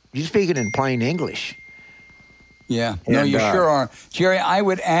right. You speaking in plain English. Yeah, no, you sure are. Jerry, I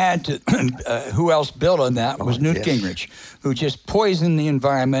would add to who else built on that was Newt Gingrich, who just poisoned the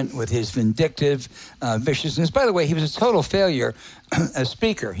environment with his vindictive viciousness. By the way, he was a total failure as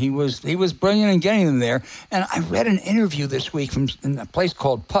speaker. He was brilliant in getting them there. And I read an interview this week in a place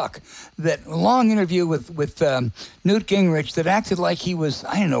called Puck, that long interview with Newt Gingrich that acted like he was,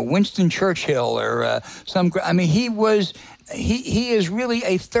 I don't know, Winston Churchill or he is really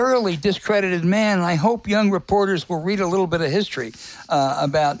a thoroughly discredited man, and I hope young reporters will read a little bit of history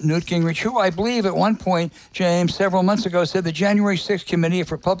about Newt Gingrich, who I believe at one point, James, several months ago, said the January 6th committee,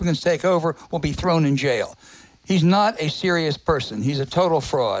 if Republicans take over, will be thrown in jail. He's not a serious person. He's a total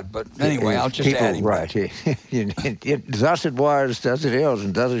fraud. But anyway, I'll just add him. Right. Thus it was, thus it is,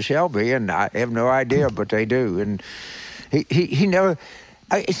 and thus it shall be, and I have no idea, but they do. And he never...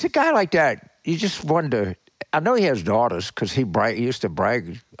 It's a guy like that, you just wonder... I know he has daughters because he used to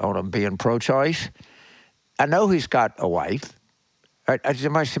brag on them being pro-choice. I know he's got a wife. I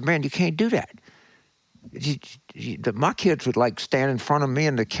said, man, you can't do that. My kids would stand in front of me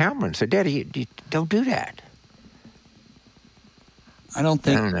in the camera and say, Daddy, you don't do that. I don't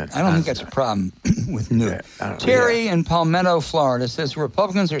think that's a problem with Newt. Terry in Palmetto, Florida says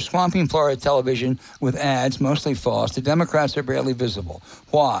Republicans are swamping Florida television with ads, mostly false. The Democrats are barely visible.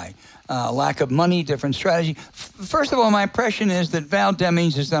 Why? Lack of money, different strategy. First of all, my impression is that Val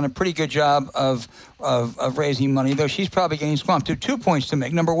Demings has done a pretty good job of raising money, though she's probably getting swamped. 2 points to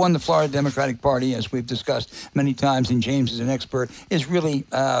make. Number one, the Florida Democratic Party, as we've discussed many times, and James is an expert, is really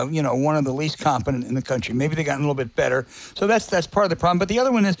one of the least competent in the country. Maybe they've gotten a little bit better. So that's part of the problem. But the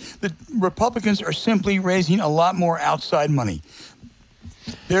other one is the Republicans are simply raising a lot more outside money.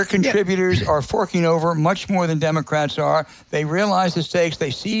 Their contributors are forking over much more than Democrats are. They realize the stakes.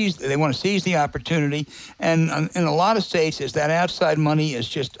 They want to seize the opportunity. And in a lot of states, is that outside money is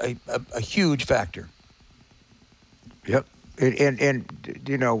just a huge factor. Yep.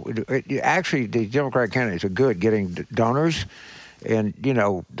 Actually, the Democratic candidates are good getting donors. And,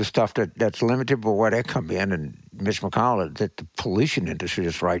 the stuff that's limited, but where they come in, and Mitch McConnell, that the pollution industry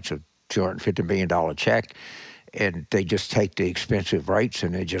just writes a $250 million check. And they just take the expensive rates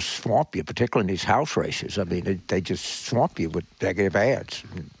and they just swamp you, particularly in these House races. I mean, they just swamp you with negative ads,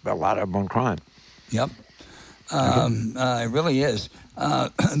 a lot of them on crime. Yep. It really is.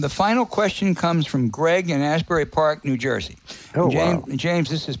 The final question comes from Greg in Asbury Park, New Jersey. James,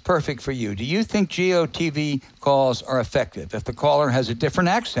 this is perfect for you. Do you think GOTV calls are effective if the caller has a different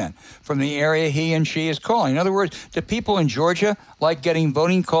accent from the area he and she is calling? In other words, do people in Georgia like getting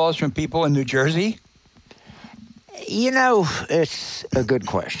voting calls from people in New Jersey? It's a good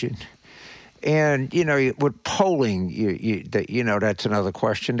question. And, with polling, that's another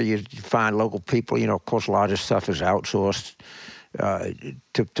question. You find local people, of course, a lot of this stuff is outsourced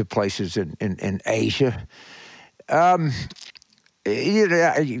to places in Asia. If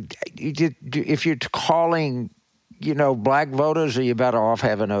you're calling, black voters, are you better off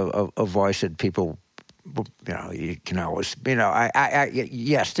having a voice that people you can always,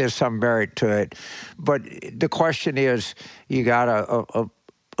 yes, there's some merit to it, but the question is, you got a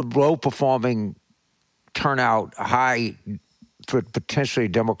low-performing turnout, high, potentially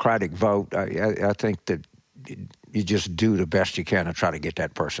Democratic vote. I think that you just do the best you can to try to get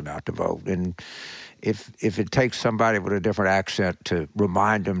that person out to vote. And if it takes somebody with a different accent to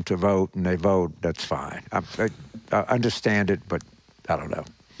remind them to vote and they vote, that's fine. I understand it, but I don't know.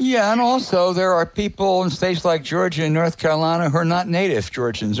 Yeah, and also there are people in states like Georgia and North Carolina who are not native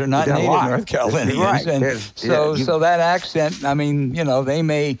Georgians or not native North Carolinians, right. And so that accent. I mean, they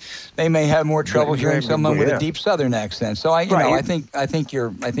may have more trouble hearing someone with a deep Southern accent. So I think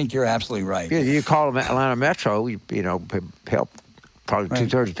you're absolutely right. Yeah, you call them Atlanta Metro, help probably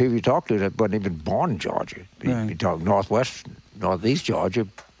 2/3 of people you talk to that wasn't even born in Georgia. You talk Northeast Georgia.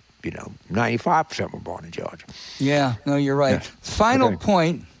 95% were born in Georgia. Yeah, no, you're right. Yeah. Final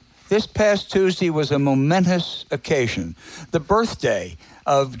point. This past Tuesday was a momentous occasion. The birthday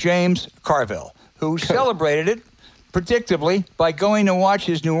of James Carville, who celebrated it, predictably, by going to watch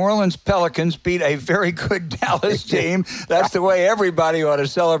his New Orleans Pelicans beat a very good Dallas team. That's the way everybody ought to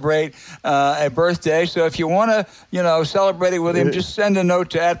celebrate a birthday. So if you want to, celebrate it with him, just send a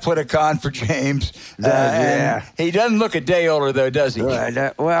note to @Politicon for James. He doesn't look a day older, though, does he?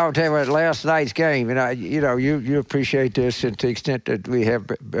 Well, I'll tell you what, last night's game, and you appreciate this, and to the extent that we have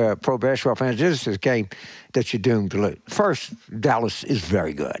pro basketball fans, this is a game that you're doomed to lose. First, Dallas is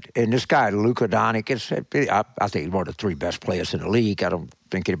very good. And this guy, Luka Doncic, I think he's one of the 3 best players in the league. I don't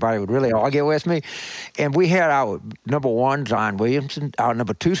think anybody would really argue with me. And we had our number 1, Zion Williamson, our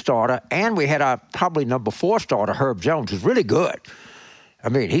number 2 starter, and we had our probably number 4 starter, Herb Jones, who's really good. I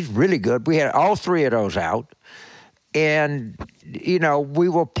mean, he's really good. We had all 3 of those out. And, we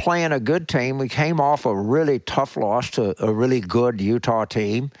were playing a good team. We came off a really tough loss to a really good Utah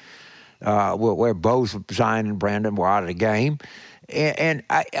team. Where both Zion and Brandon were out of the game. And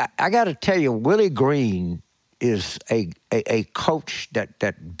I got to tell you, Willie Green is a coach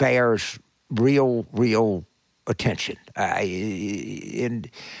that bears real attention. I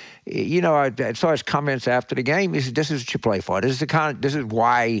saw his comments after the game. He said, "This is what you play for. This is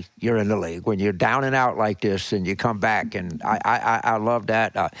why you're in the league. When you're down and out like this, and you come back." And I love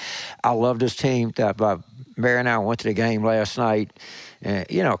that. I love this team. Mary and I went to the game last night.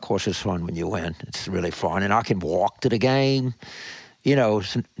 Of course, it's fun when you win. It's really fun. And I can walk to the game,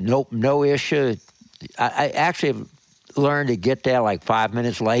 no issue. I actually learned to get there like 5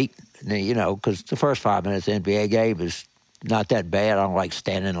 minutes late, because the first 5 minutes of the NBA game is not that bad. I don't like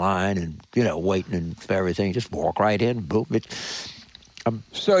standing in line and, waiting for everything. Just walk right in, boom.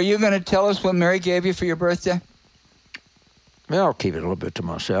 So are you going to tell us what Mary gave you for your birthday? Well, I'll keep it a little bit to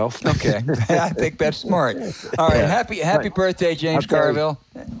myself. Okay. I think that's smart. All right. Happy birthday, James Carville.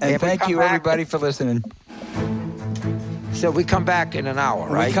 And thank you, everybody, for listening. So we come back in an hour,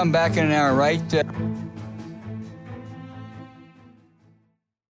 right? We come back in an hour, right?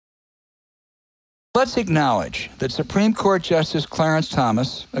 Let's acknowledge that Supreme Court Justice Clarence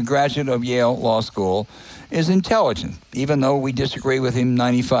Thomas, a graduate of Yale Law School, is intelligent, even though we disagree with him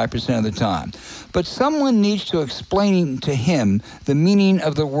 95% of the time. But someone needs to explain to him the meaning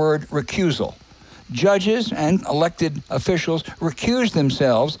of the word recusal. Judges and elected officials recuse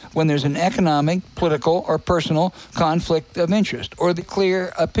themselves when there's an economic, political, or personal conflict of interest, or the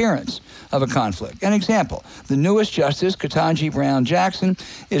clear appearance of a conflict. An example, the newest Justice, Ketanji Brown Jackson,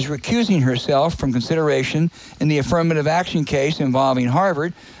 is recusing herself from consideration in the affirmative action case involving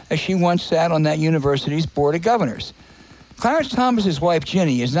Harvard, as she once sat on that university's board of governors. Clarence Thomas's wife,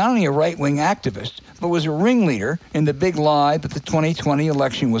 Ginny, is not only a right-wing activist, but was a ringleader in the big lie that the 2020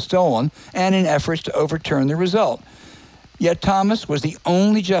 election was stolen and in efforts to overturn the result. Yet Thomas was the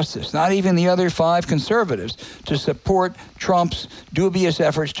only justice, not even the other 5 conservatives, to support Trump's dubious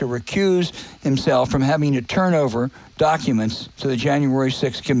efforts to recuse himself from having to turn over documents to the January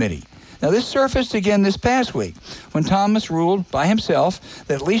 6th committee. Now, this surfaced again this past week when Thomas ruled by himself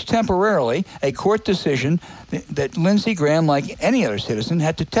that, at least temporarily, a court decision that Lindsey Graham, like any other citizen,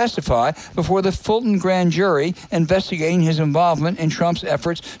 had to testify before the Fulton grand jury investigating his involvement in Trump's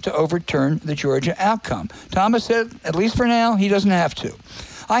efforts to overturn the Georgia outcome. Thomas said, at least for now, he doesn't have to.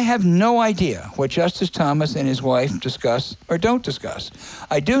 I have no idea what Justice Thomas and his wife discuss or don't discuss.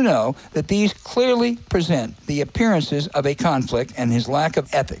 I do know that these clearly present the appearances of a conflict and his lack of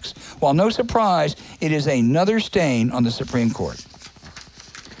ethics. While no surprise, it is another stain on the Supreme Court.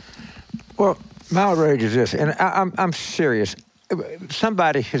 Well, my outrage is this, and I'm serious.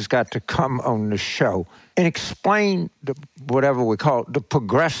 Somebody has got to come on the show and explain whatever we call it, the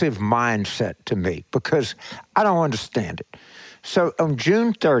progressive mindset to me, because I don't understand it. So on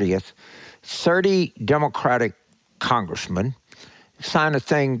June 30th, 30 Democratic congressmen signed a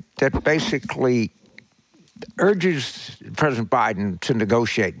thing that basically urges President Biden to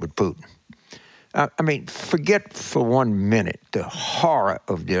negotiate with Putin. I mean, forget for 1 minute the horror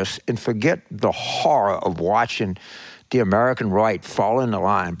of this, and forget the horror of watching the American right fall in the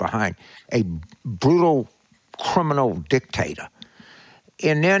line behind a brutal criminal dictator.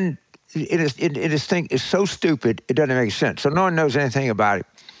 And then this thing is so stupid, it doesn't make sense. So no one knows anything about it.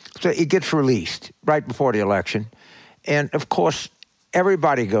 So it gets released right before the election. And, of course,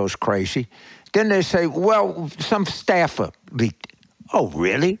 everybody goes crazy. Then they say, well, some staffer leaked it. Oh,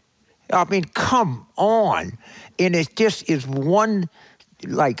 really? I mean, come on. And it just is one,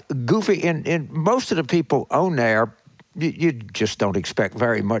 like, goofy. And most of the people on there, you just don't expect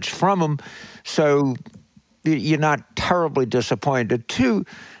very much from them. So you're not terribly disappointed. Two,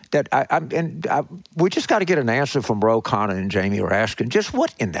 that we just got to get an answer from Ro Khanna and Jamie Raskin. Just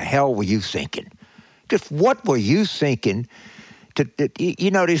what in the hell were you thinking? Just what were you thinking?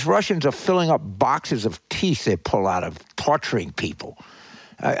 These Russians are filling up boxes of teeth they pull out of torturing people.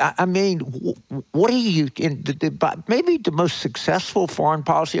 I mean, what are you, maybe the most successful foreign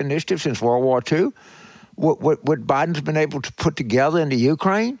policy initiative since World War II, what Biden's been able to put together in the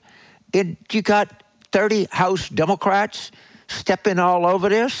Ukraine? And you got 30 House Democrats stepping all over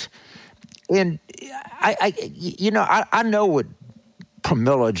this. And I know what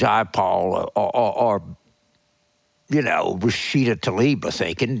Pramila Jayapal or Rashida Tlaib are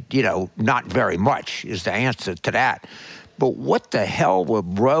thinking, not very much is the answer to that. But what the hell were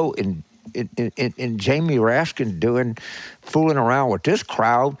Ro and Jamie Raskin doing, fooling around with this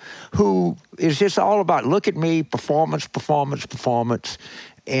crowd who is just all about, look at me, performance, performance, performance,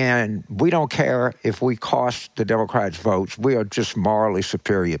 and we don't care if we cost the Democrats votes. We are just morally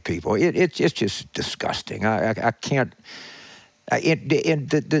superior people. It's just disgusting. I can't.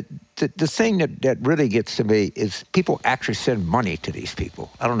 The thing that really gets to me is people actually send money to these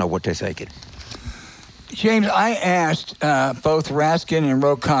people. I don't know what they're thinking. James, I asked both Raskin and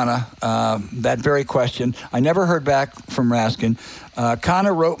Ro Khanna that very question. I never heard back from Raskin.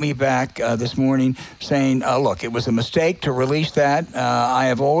 Khanna wrote me back this morning saying, look, it was a mistake to release that. I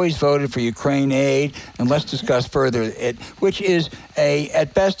have always voted for Ukraine aid, and let's discuss further which is,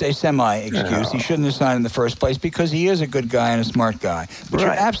 at best, a semi-excuse. He shouldn't have signed in the first place because he is a good guy and a smart guy. But You're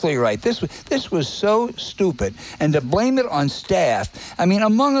absolutely right. This was so stupid. And to blame it on staff, I mean,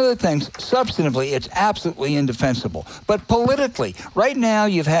 among other things, substantively, it's absolutely indefensible. But politically, right now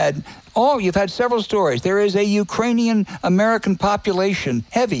you've had several stories. There is a Ukrainian-American population,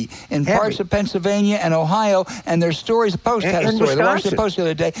 heavy in parts of Pennsylvania and Ohio, and there's stories. The Post had a story. The Washington Post the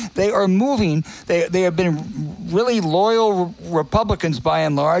other day. They are moving. They have been really loyal Republicans by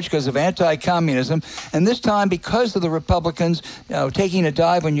and large because of anti-communism, and this time because of the Republicans taking a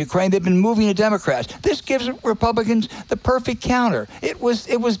dive on Ukraine, they've been moving to Democrats. This gives Republicans the perfect counter. It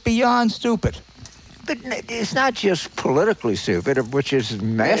was beyond stupid. But it's not just politically stupid, which is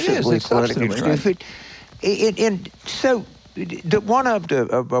massively politically stupid. Right. And so one of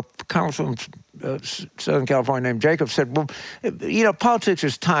the Congressman Southern California named Jacob said, well, politics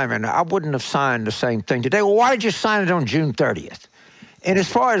is time, and I wouldn't have signed the same thing today. Well, why did you sign it on June 30th? And as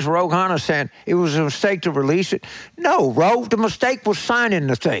far as Ro Khanna saying it was a mistake to release it, no, Ro, the mistake was signing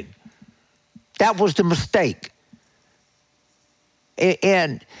the thing. That was the mistake.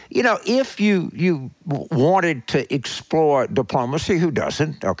 And, if you wanted to explore diplomacy, who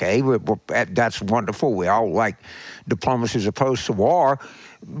doesn't? Okay, that's wonderful. We all like diplomacy as opposed to war.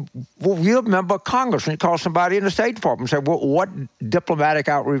 Well, you remember Congressman called somebody in the State Department and said, well, what diplomatic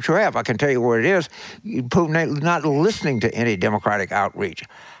outreach you have? I can tell you what it is. Putin is not listening to any democratic outreach.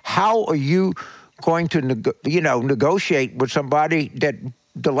 How are you going to negotiate with somebody that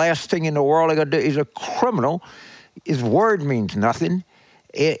the last thing in the world they're going to do is a criminal? His word means nothing.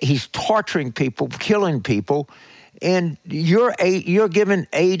 He's torturing people, killing people, and you're giving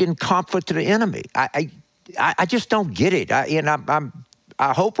aid and comfort to the enemy. I just don't get it.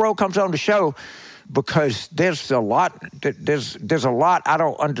 I hope Ro comes on the show because there's a lot I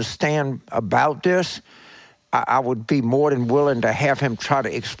don't understand about this. I would be more than willing to have him try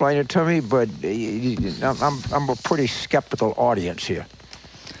to explain it to me, but I'm a pretty skeptical audience here.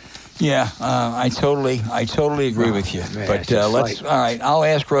 Yeah, I totally agree with you. Man, but all right, I'll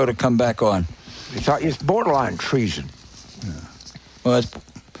ask Ro to come back on. It's borderline treason. Yeah. Well,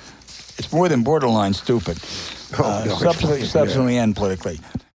 it's more than borderline stupid. Substantially and politically.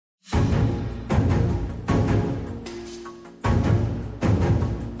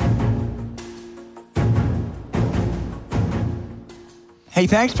 Hey,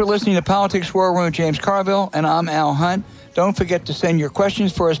 thanks for listening to Politics War Room with James Carville, and I'm Al Hunt. Don't forget to send your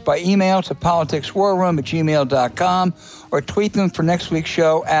questions for us by email to politicswarroom@gmail.com or tweet them for next week's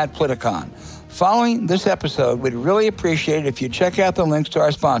show at Politicon. Following this episode, we'd really appreciate it if you check out the links to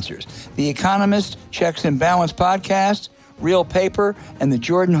our sponsors, The Economist Checks and Balance Podcast, Real Paper, and The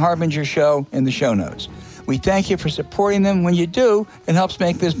Jordan Harbinger Show in the show notes. We thank you for supporting them. When you do, it helps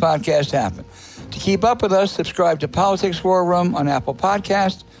make this podcast happen. To keep up with us, subscribe to Politics War Room on Apple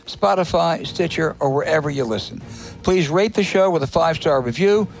Podcasts, Spotify, Stitcher, or wherever you listen. Please rate the show with a 5-star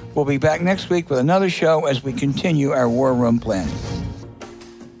review. We'll be back next week with another show as we continue our War Room planning.